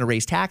elected, was going to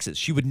raise taxes.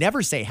 She would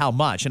never say how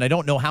much, and I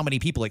don't know how many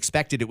people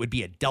expected it would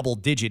be a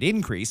double-digit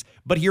increase,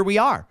 but here we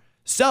are.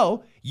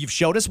 So you've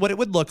showed us what it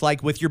would look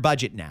like with your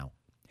budget now.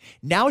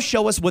 Now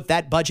show us what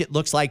that budget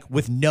looks like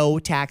with no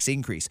tax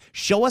increase.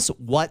 Show us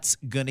what's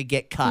going to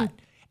get cut.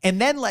 And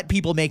then let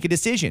people make a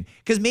decision.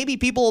 Because maybe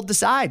people will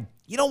decide,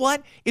 you know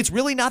what? It's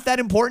really not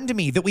that important to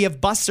me that we have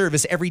bus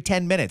service every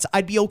 10 minutes.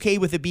 I'd be okay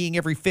with it being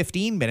every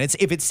 15 minutes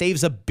if it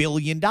saves $1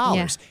 billion.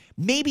 Yeah.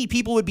 Maybe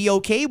people would be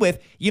okay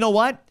with, you know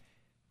what?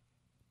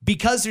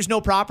 Because there's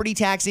no property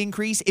tax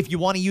increase, if you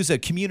want to use a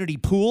community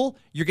pool,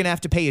 you're going to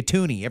have to pay a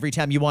toonie every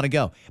time you want to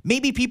go.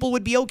 Maybe people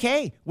would be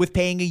okay with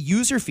paying a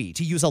user fee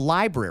to use a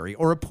library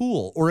or a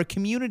pool or a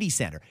community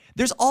center.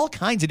 There's all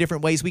kinds of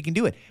different ways we can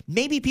do it.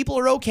 Maybe people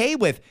are okay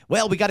with,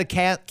 well, we got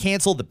to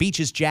cancel the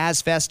Beaches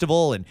Jazz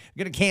Festival and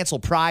we're going to cancel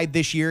Pride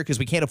this year because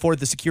we can't afford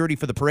the security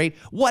for the parade.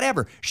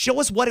 Whatever. Show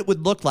us what it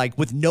would look like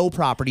with no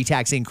property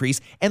tax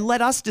increase and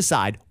let us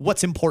decide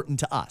what's important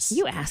to us.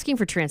 You asking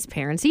for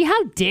transparency?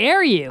 How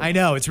dare you? I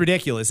know. It's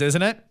ridiculous,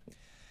 isn't it?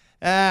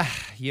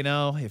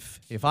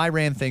 If I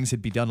ran things,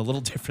 it'd be done a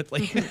little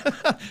differently.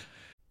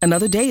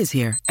 Another day is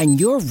here, and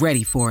you're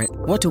ready for it.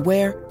 What to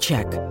wear?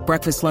 Check.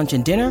 Breakfast, lunch,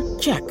 and dinner?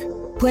 Check.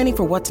 Planning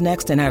for what's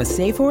next and how to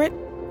save for it?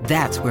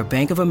 That's where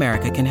Bank of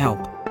America can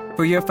help.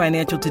 For your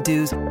financial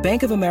to-dos,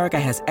 Bank of America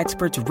has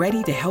experts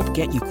ready to help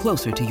get you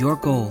closer to your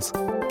goals.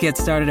 Get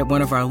started at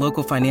one of our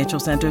local financial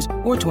centers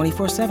or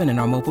 24/7 in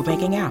our mobile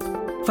banking app.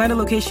 Find a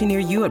location near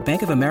you at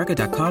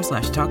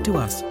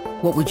bankofamerica.com/talktous.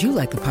 What would you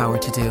like the power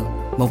to do?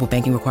 Mobile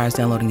banking requires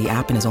downloading the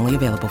app and is only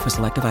available for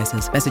select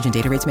devices. Message and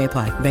data rates may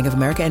apply. Bank of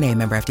America N.A.,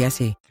 member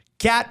FDIC.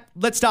 Kat,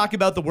 let's talk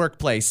about the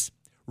workplace.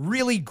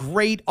 Really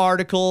great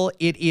article.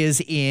 It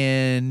is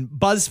in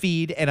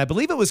BuzzFeed, and I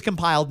believe it was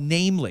compiled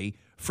namely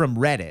from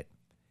Reddit.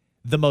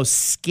 The most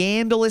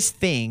scandalous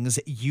things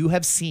you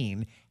have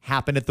seen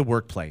happen at the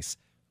workplace.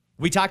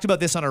 We talked about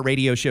this on our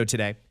radio show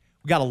today.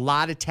 We got a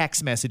lot of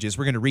text messages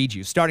we're going to read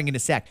you starting in a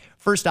sec.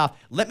 First off,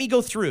 let me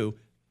go through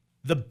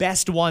the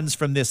best ones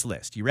from this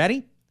list. You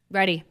ready?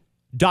 Ready.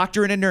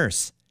 Doctor and a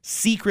nurse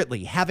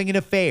secretly having an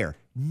affair.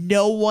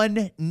 No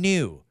one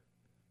knew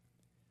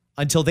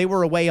until they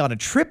were away on a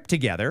trip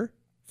together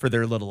for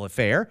their little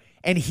affair,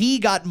 and he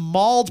got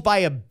mauled by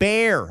a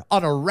bear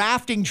on a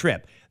rafting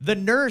trip. The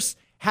nurse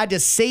had to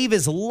save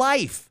his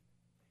life.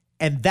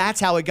 And that's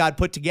how it got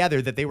put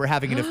together that they were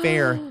having an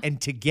affair and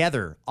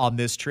together on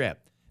this trip.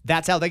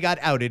 That's how they got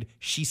outed.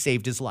 She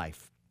saved his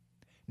life.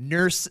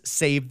 Nurse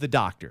saved the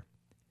doctor.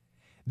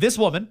 This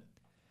woman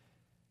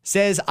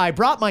says, I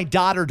brought my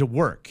daughter to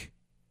work.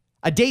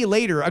 A day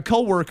later, a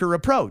coworker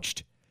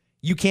approached.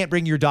 You can't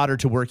bring your daughter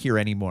to work here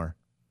anymore.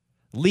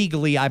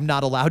 Legally, I'm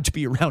not allowed to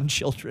be around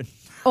children.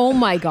 Oh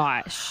my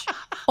gosh.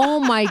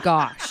 Oh my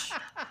gosh.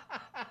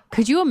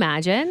 Could you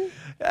imagine?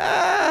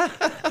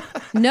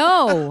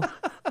 No.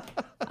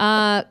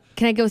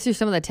 Can I go through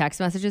some of the text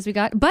messages we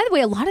got? By the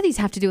way, a lot of these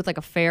have to do with like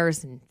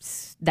affairs and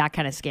that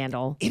kind of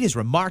scandal. It is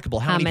remarkable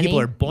how many people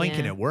are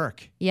boinking at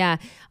work. Yeah.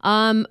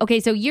 Okay,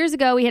 so years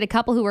ago, we had a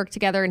couple who worked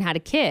together and had a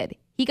kid.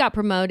 He got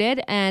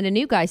promoted and a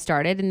new guy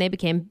started and they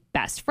became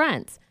best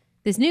friends.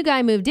 This new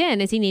guy moved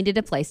in as he needed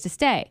a place to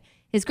stay.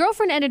 His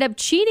girlfriend ended up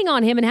cheating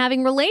on him and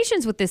having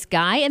relations with this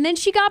guy, and then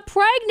she got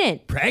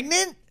pregnant.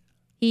 Pregnant?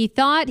 He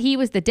thought he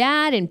was the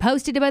dad and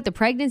posted about the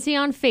pregnancy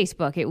on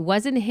Facebook. It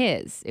wasn't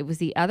his. It was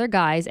the other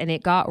guy's, and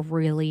it got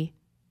really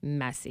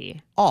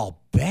messy.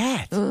 I'll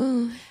bet.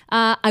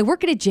 I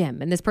work at a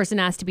gym, and this person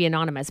asked to be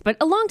anonymous, but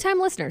a longtime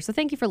listener, so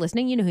thank you for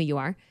listening. You know who you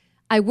are.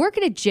 I work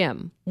at a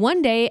gym.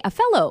 One day, a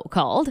fellow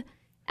called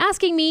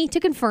asking me to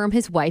confirm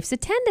his wife's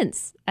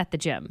attendance at the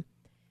gym.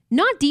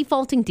 Not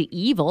defaulting to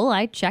evil,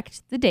 I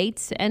checked the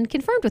dates and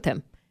confirmed with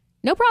him.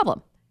 No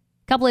problem.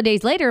 A couple of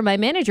days later, my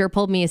manager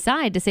pulled me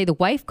aside to say the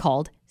wife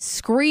called,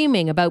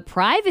 screaming about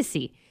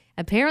privacy.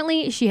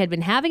 Apparently, she had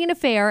been having an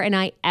affair, and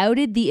I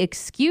outed the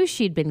excuse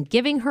she'd been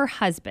giving her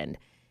husband.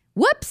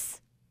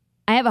 Whoops!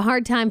 I have a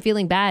hard time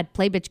feeling bad.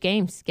 Play bitch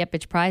games, get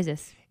bitch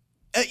prizes.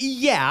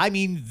 Yeah, I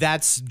mean,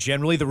 that's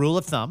generally the rule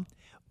of thumb.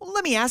 Well,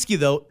 let me ask you,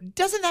 though,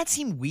 doesn't that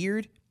seem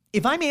weird?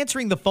 If I'm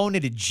answering the phone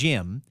at a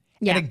gym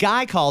and a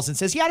guy calls and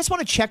says, yeah, I just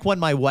want to check when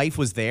my wife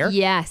was there.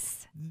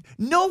 Yes.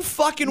 No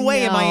fucking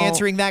way am I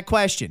answering that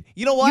question.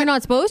 You know what? You're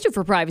not supposed to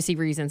for privacy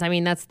reasons. I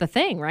mean, that's the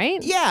thing,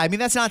 right? Yeah, I mean,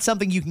 that's not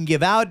something you can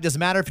give out. It doesn't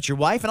matter if it's your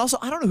wife. And also,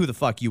 I don't know who the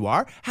fuck you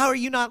are. How are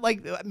you not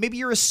like, maybe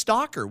you're a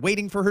stalker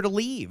waiting for her to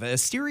leave, a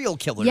serial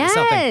killer or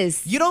something.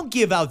 You don't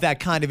give out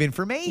that kind of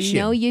information.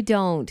 No, you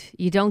don't.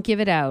 You don't give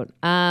it out.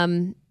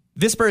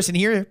 This person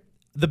here,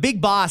 the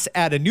big boss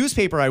at a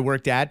newspaper I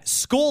worked at,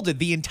 scolded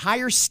the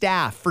entire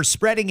staff for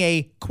spreading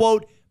a,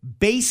 quote,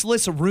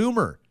 baseless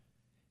rumor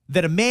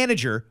that a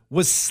manager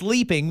was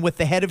sleeping with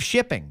the head of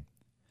shipping.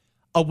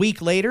 A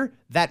week later,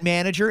 that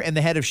manager and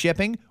the head of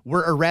shipping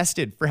were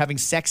arrested for having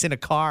sex in a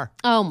car.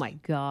 Oh, my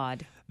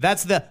God.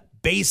 That's the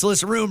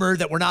baseless rumor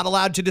that we're not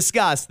allowed to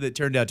discuss that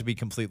turned out to be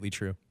completely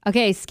true.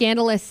 Okay,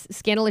 scandalous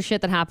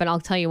shit that happened. I'll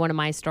tell you one of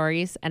my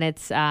stories, and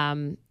it's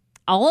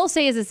all I'll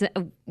say is it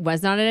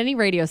was not at any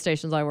radio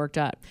stations I worked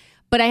at,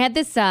 but I had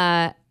this.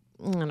 I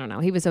don't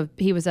know. He was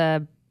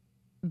a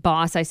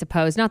boss, I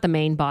suppose, not the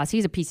main boss.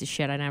 He's a piece of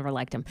shit. I never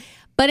liked him.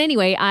 But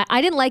anyway,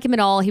 I didn't like him at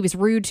all. He was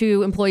rude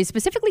to employees,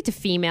 specifically to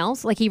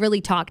females. Like, he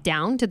really talked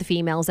down to the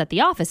females at the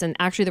office. And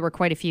actually, there were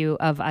quite a few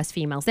of us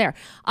females there.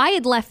 I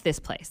had left this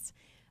place,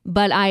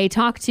 but I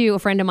talked to a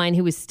friend of mine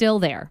who was still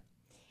there.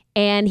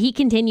 And he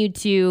continued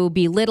to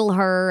belittle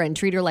her and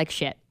treat her like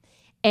shit.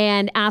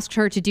 And asked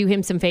her to do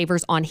him some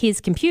favors on his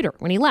computer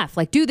when he left.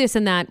 Like, do this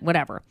and that,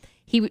 whatever.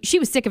 She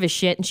was sick of his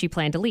shit and she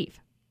planned to leave.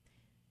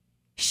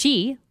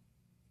 She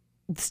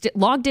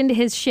logged into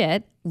his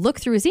shit,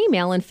 looked through his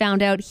email, and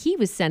found out he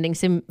was sending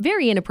some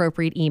very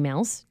inappropriate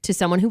emails to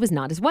someone who was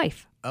not his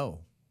wife. Oh.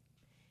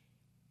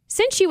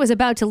 Since she was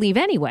about to leave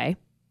anyway,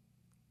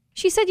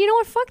 she said, you know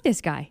what? Fuck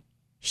this guy.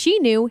 She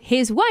knew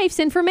his wife's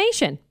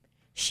information.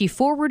 She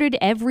forwarded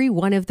every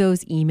one of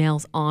those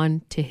emails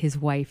on to his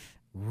wife.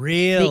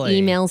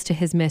 Really? The emails to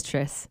his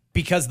mistress.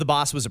 Because the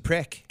boss was a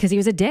prick. Because he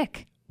was a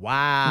dick.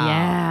 Wow.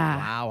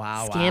 Yeah.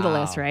 Wow.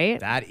 Scandalous, right?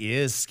 That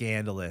is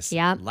scandalous.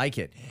 Yeah. Like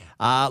it.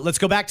 Let's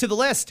go back to the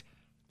list.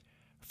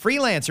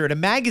 Freelancer at a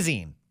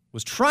magazine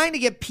was trying to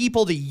get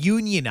people to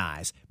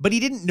unionize, but he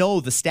didn't know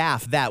the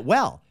staff that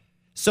well.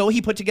 So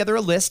he put together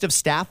a list of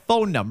staff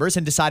phone numbers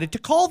and decided to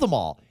call them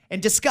all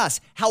and discuss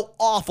how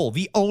awful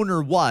the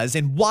owner was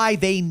and why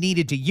they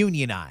needed to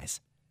unionize.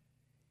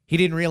 He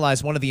didn't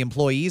realize one of the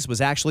employees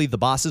was actually the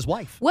boss's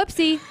wife.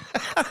 Whoopsie.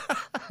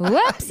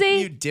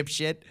 Whoopsie. You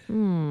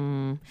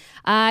dipshit.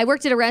 I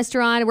worked at a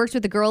restaurant. I worked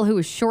with a girl who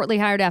was shortly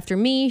hired after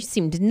me. She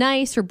seemed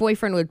nice. Her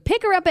boyfriend would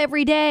pick her up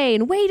every day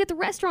and wait at the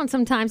restaurant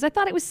sometimes. I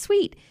thought it was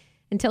sweet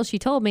until she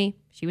told me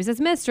she was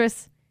his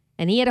mistress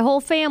and he had a whole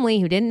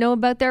family who didn't know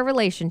about their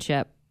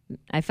relationship.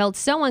 I felt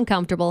so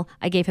uncomfortable.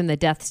 I gave him the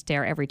death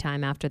stare every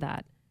time after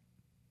that.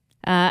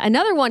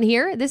 Another one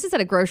here. This is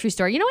at a grocery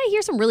store. You know, I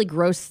hear some really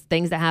gross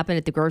things that happen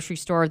at the grocery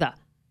store. The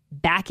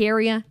back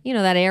area. You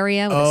know, that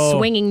area with the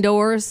swinging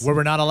doors. Where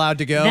we're not allowed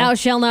to go. Thou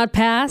shall not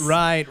pass.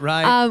 Right.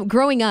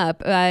 Growing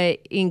up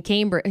in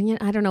Cambridge,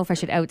 I don't know if I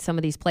should out some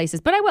of these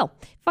places, but I will.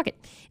 Fuck it.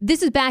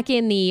 This is back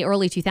in the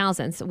early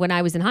 2000s when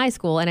I was in high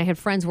school and I had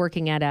friends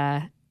working at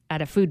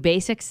a Food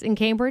Basics in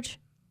Cambridge,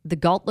 the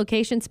Galt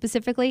location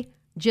specifically.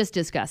 Just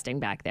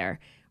disgusting back there.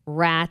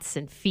 rats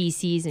and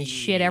feces and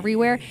shit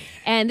everywhere.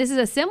 And this is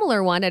a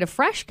similar one at a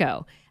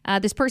Freshco.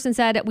 This person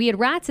said, we had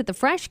rats at the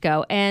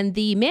Freshco, and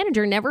the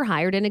manager never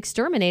hired an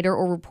exterminator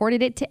or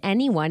reported it to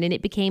anyone, and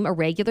it became a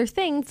regular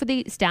thing for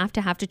the staff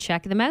to have to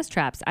check the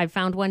mousetraps. I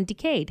found one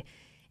decayed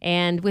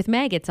and with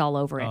maggots all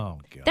over it. Oh,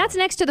 God. That's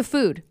next to the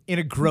food in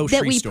a grocery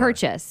that we store.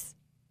 purchase.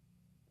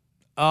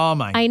 Oh,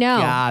 my God. I know.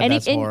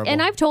 That's horrible.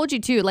 And I've told you,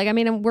 too. Like, I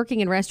mean, I'm working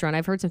in a restaurant.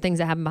 I've heard some things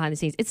that happen behind the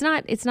scenes. It's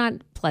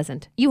not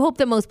pleasant. You hope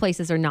that most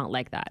places are not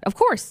like that. Of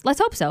course. Let's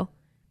hope so.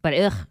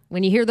 But,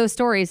 when you hear those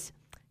stories,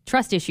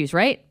 trust issues,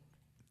 right?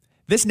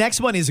 This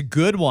next one is a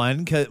good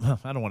one because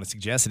I don't want to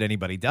suggest that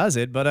anybody does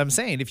it, but I'm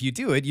saying if you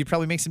do it, you'd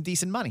probably make some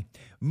decent money.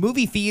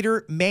 Movie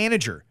theater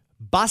manager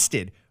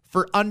busted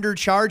for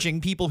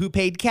undercharging people who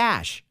paid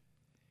cash.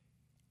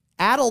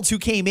 Adults who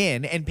came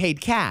in and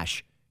paid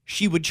cash,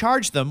 she would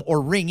charge them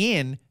or ring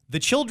in the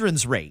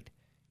children's rate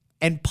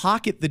and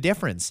pocket the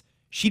difference.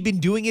 She'd been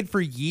doing it for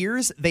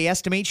years. They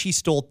estimate she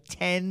stole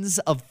tens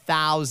of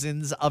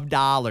thousands of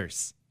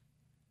dollars.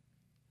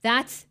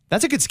 That's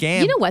a good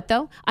scam. You know what,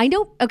 though? I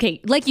know,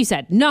 okay, like you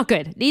said, not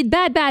good.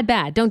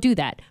 Bad. Don't do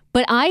that.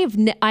 But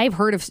I've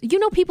heard of,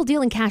 people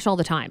deal in cash all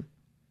the time.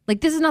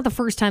 Like, this is not the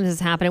first time this has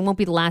happened. It won't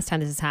be the last time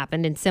this has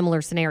happened in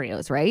similar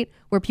scenarios, right?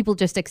 Where people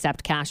just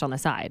accept cash on the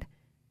side.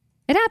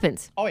 It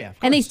happens. Oh, yeah.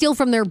 And they steal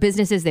from their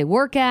businesses they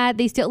work at.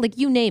 They steal, like,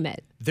 you name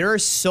it. There are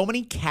so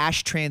many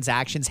cash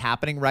transactions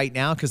happening right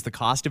now because the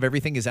cost of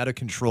everything is out of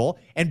control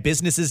and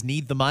businesses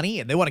need the money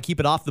and they want to keep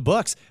it off the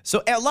books.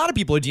 So a lot of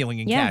people are dealing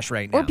in cash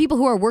right now. Or people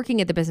who are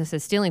working at the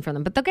businesses stealing from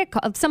them. But they'll get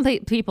caught. Some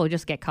people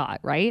just get caught,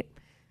 right?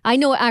 I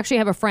know, actually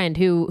have a friend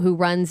who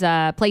runs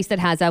a place that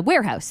has a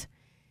warehouse.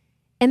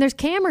 And there's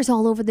cameras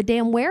all over the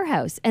damn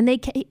warehouse. And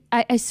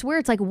I swear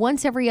it's like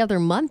once every other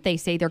month they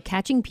say they're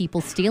catching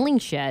people stealing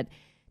shit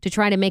to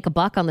try to make a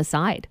buck on the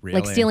side. Really?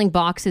 Like stealing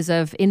boxes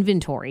of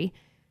inventory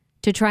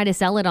to try to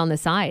sell it on the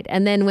side.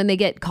 And then when they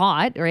get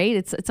caught, right,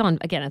 it's on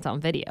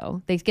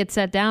video. They get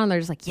set down and they're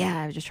just like,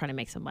 yeah, I was just trying to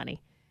make some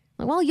money.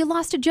 Like, well, you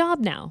lost a job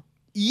now.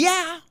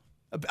 Yeah.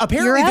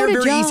 Apparently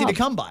they're very easy to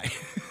come by.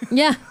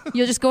 Yeah.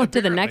 You'll just go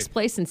to the next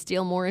place and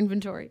steal more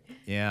inventory.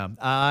 Yeah.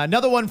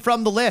 Another one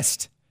from the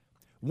list.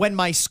 When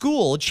my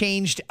school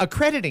changed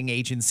accrediting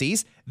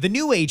agencies, the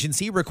new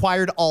agency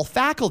required all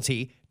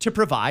faculty to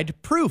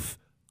provide proof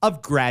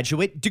of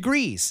graduate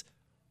degrees.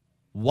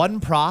 One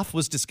prof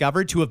was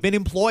discovered to have been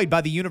employed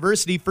by the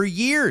university for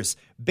years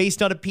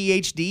based on a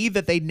PhD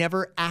that they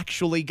never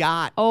actually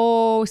got.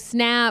 Oh,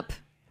 snap.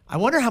 I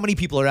wonder how many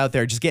people are out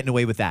there just getting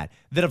away with that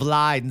have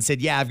lied and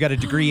said, yeah, I've got a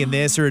degree in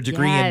this or a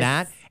degree in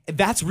that.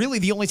 That's really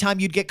the only time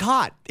you'd get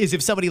caught is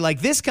if somebody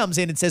like this comes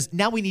in and says,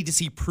 now we need to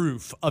see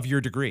proof of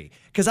your degree.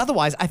 Because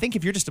otherwise, I think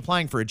if you're just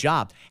applying for a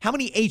job, how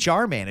many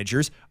HR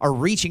managers are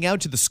reaching out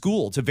to the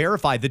school to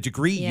verify the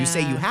degree you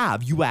say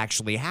you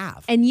actually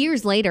have? And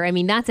years later, I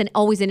mean, that's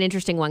always an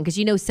interesting one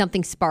because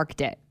something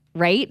sparked it,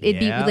 right? It'd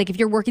be like if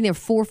you're working there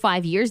 4 or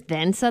 5 years,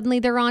 then suddenly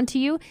they're on to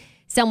you.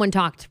 Someone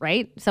talked,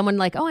 right? Someone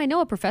like, oh, I know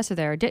a professor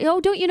there.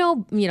 Oh, don't you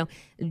know,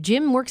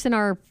 Jim works in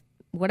our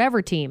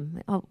whatever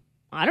team. Oh,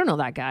 I don't know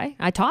that guy.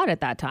 I taught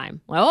at that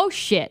time. Oh,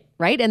 shit,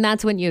 right? And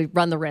that's when you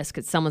run the risk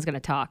that someone's going to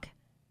talk.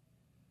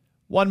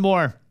 One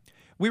more.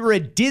 We were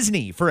at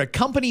Disney for a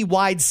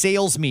company-wide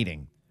sales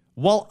meeting.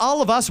 While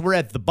all of us were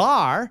at the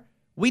bar,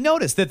 we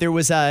noticed that there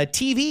was a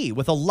TV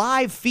with a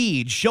live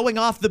feed showing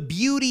off the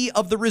beauty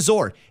of the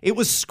resort. It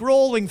was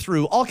scrolling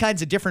through all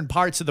kinds of different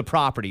parts of the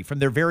property from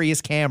their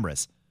various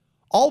cameras.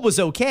 All was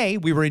okay.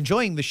 We were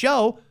enjoying the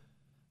show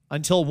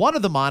until one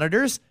of the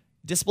monitors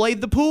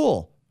displayed the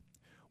pool,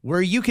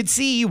 where you could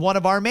see one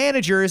of our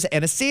managers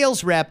and a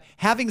sales rep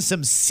having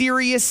some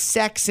serious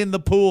sex in the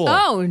pool.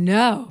 Oh,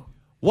 no.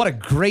 What a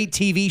great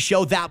TV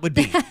show that would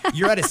be.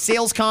 You're at a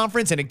sales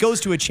conference and it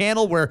goes to a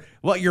channel where,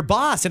 your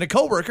boss and a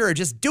coworker are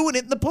just doing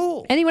it in the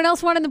pool. Anyone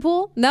else want in the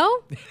pool?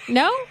 No?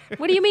 No?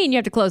 What do you mean you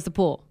have to close the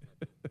pool?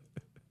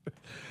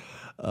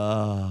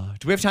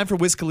 Do we have time for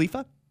Wiz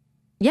Khalifa?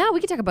 Yeah, we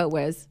can talk about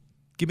Wiz.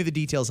 Give me the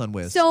details on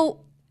Wiz. So,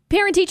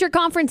 parent-teacher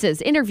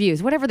conferences,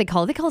 interviews, whatever they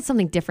call it. They call it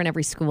something different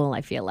every school,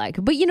 I feel like.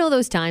 But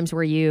those times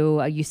where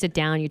you sit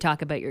down, you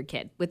talk about your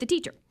kid with the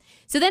teacher.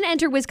 So then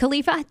enter Wiz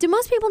Khalifa. Do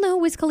most people know who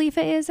Wiz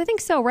Khalifa is? I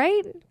think so,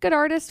 right? Good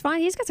artist,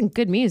 fine. He's got some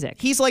good music.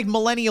 He's like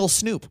millennial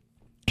Snoop.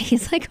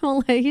 He's like,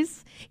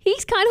 he's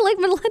kind of like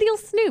millennial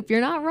Snoop.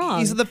 You're not wrong.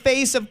 He's the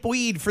face of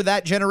weed for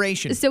that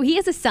generation. So he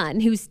has a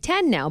son who's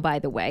 10 now, by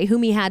the way,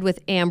 whom he had with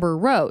Amber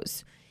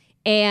Rose.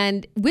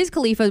 And Wiz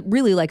Khalifa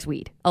really likes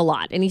weed a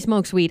lot, and he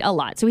smokes weed a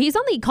lot. So he's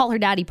on the Call Her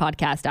Daddy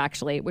podcast,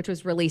 actually, which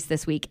was released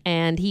this week,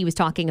 and he was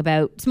talking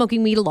about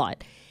smoking weed a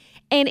lot.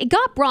 And it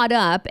got brought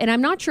up, and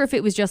I'm not sure if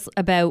it was just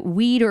about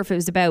weed or if it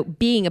was about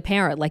being a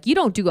parent. Like, you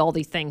don't do all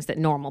these things that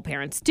normal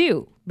parents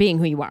do, being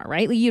who you are,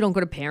 right? Like, you don't go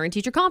to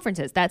parent-teacher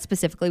conferences. That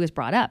specifically was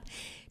brought up.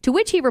 To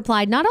which he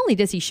replied, not only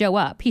does he show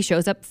up, he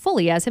shows up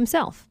fully as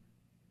himself.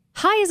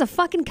 High as a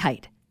fucking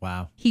kite.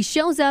 Wow. He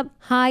shows up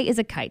high as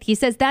a kite. He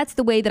says, that's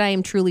the way that I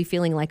am truly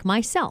feeling like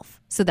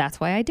myself. So that's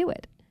why I do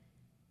it.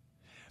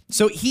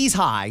 So he's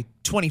high.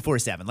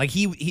 24/7. Like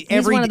he's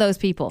one of those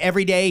people.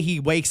 Every day he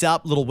wakes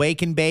up, little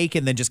wake and bake,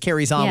 and then just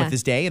carries on with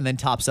his day and then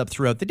tops up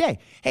throughout the day.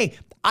 Hey,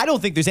 I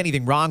don't think there's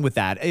anything wrong with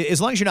that.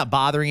 As long as you're not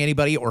bothering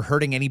anybody or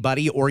hurting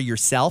anybody or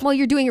yourself. Well,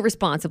 you're doing it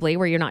responsibly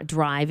where you're not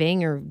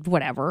driving or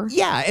whatever.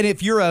 Yeah, and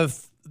if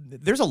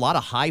there's a lot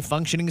of high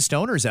functioning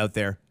stoners out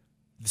there.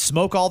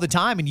 Smoke all the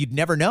time and you'd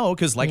never know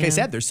because, like I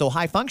said, they're so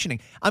high functioning.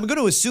 I'm going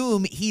to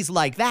assume he's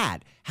like that.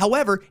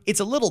 However,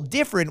 it's a little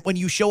different when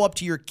you show up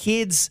to your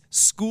kid's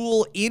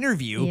school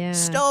interview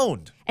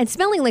stoned. And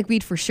smelling like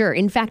weed for sure.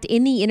 In fact,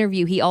 in the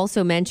interview, he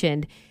also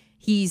mentioned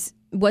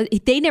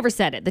they never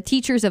said it. The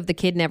teachers of the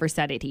kid never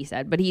said it, he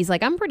said. But he's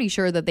like, I'm pretty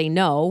sure that they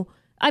know.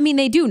 I mean,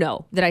 they do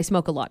know that I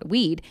smoke a lot of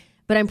weed.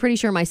 But I'm pretty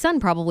sure my son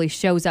probably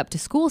shows up to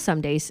school some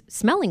days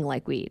smelling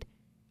like weed.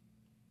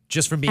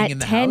 Just from being in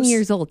the house? At 10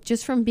 years old,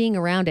 just from being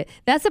around it.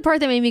 That's the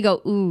part that made me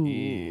go, ooh.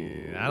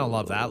 Yeah, I don't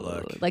love that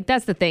look. Like,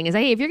 that's the thing. Is,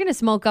 hey, if you're going to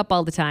smoke up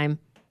all the time,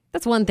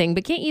 that's one thing.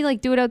 But can't you,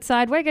 like, do it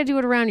outside? Why you got to do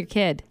it around your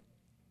kid?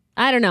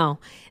 I don't know.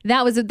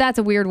 That's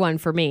a weird one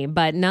for me.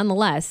 But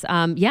nonetheless,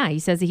 he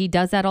says that he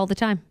does that all the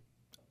time.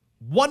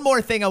 One more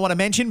thing I want to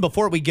mention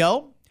before we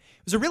go.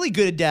 It was a really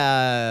good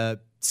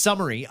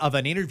summary of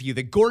an interview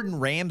that Gordon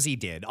Ramsay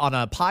did on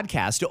a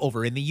podcast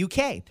over in the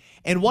UK.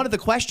 And one of the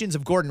questions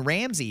of Gordon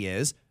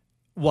Ramsay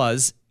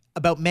was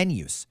about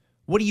menus.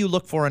 What do you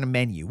look for on a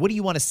menu? What do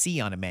you want to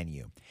see on a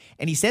menu?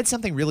 And he said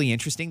something really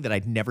interesting that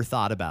I'd never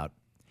thought about.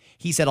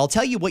 He said, I'll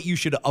tell you what you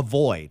should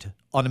avoid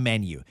on a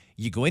menu.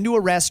 You go into a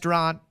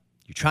restaurant,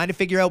 you're trying to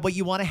figure out what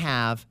you want to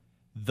have.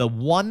 The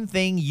one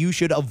thing you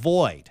should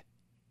avoid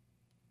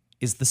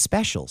is the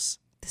specials.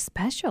 The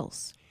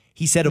specials.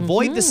 He said,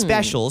 avoid the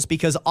specials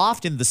because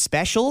often the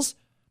specials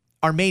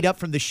are made up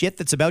from the shit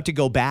that's about to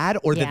go bad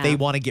or that they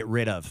want to get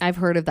rid of. I've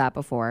heard of that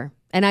before,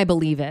 and I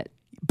believe it.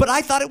 But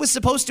I thought it was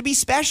supposed to be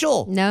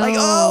special. No. Like,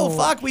 oh,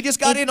 fuck, we just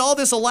got in all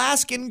this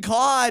Alaskan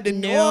cod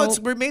and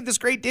we made this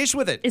great dish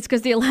with it. It's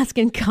because the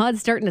Alaskan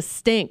cod's starting to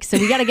stink. So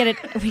we got to get it.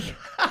 We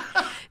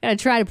got to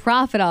try to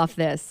profit off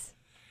this.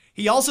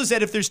 He also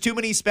said if there's too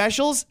many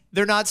specials,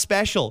 they're not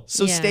special.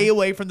 So stay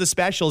away from the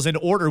specials and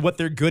order what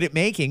they're good at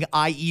making,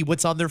 i.e.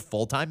 what's on their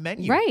full-time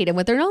menu. Right, and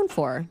what they're known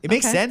for. It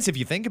makes sense if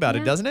you think about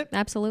it, doesn't it?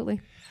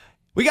 Absolutely.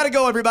 We got to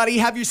go, everybody.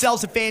 Have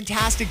yourselves a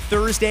fantastic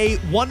Thursday.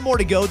 One more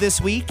to go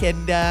this week.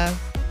 And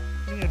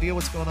any idea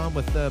what's going on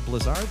with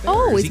Blizzard there?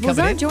 Oh, is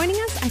Blizzard joining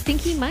us? I think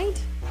he might.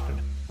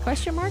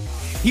 Question mark?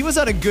 He was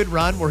on a good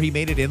run where he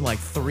made it in like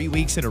 3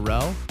 weeks in a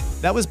row.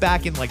 That was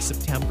back in like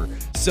September.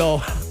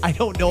 So I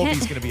don't know if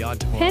he's going to be on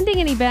tomorrow. Pending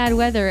any bad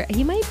weather,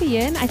 he might be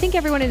in. I think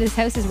everyone in his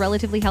house is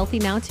relatively healthy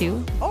now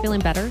too. Feeling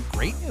better.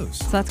 Great news.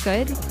 So that's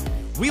good.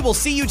 We will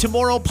see you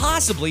tomorrow,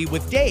 possibly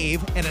with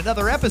Dave and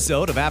another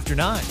episode of After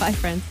 9. Bye,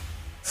 friends.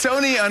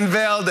 Sony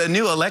unveiled a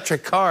new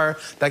electric car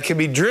that can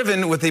be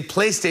driven with a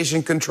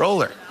PlayStation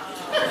controller.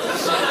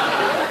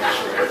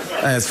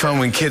 And it's fun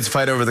when kids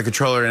fight over the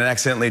controller and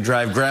accidentally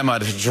drive grandma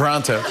to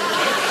Toronto.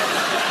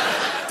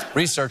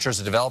 Researchers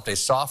have developed a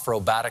soft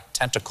robotic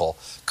tentacle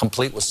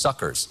complete with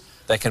suckers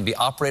that can be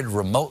operated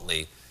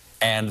remotely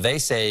and they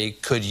say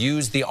could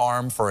use the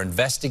arm for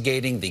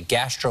investigating the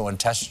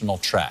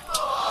gastrointestinal tract.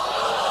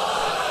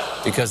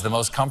 Because the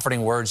most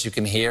comforting words you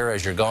can hear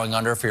as you're going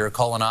under for your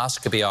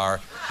colonoscopy are,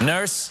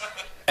 "Nurse,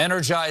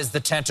 energize the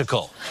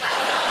tentacle."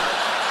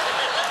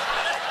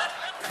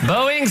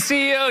 Boeing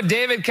CEO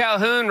David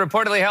Calhoun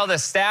reportedly held a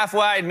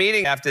staff-wide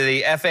meeting after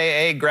the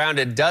FAA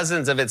grounded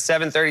dozens of its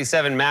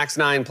 737 MAX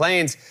 9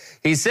 planes.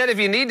 He said if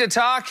you need to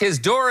talk, his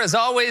door is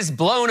always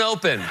blown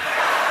open.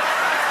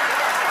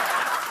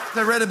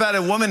 I read about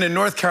a woman in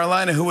North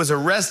Carolina who was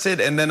arrested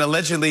and then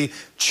allegedly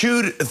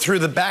chewed through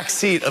the back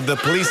seat of the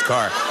police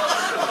car.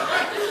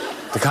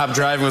 The cop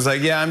driving was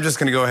like, yeah, I'm just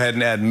going to go ahead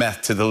and add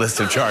meth to the list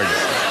of charges.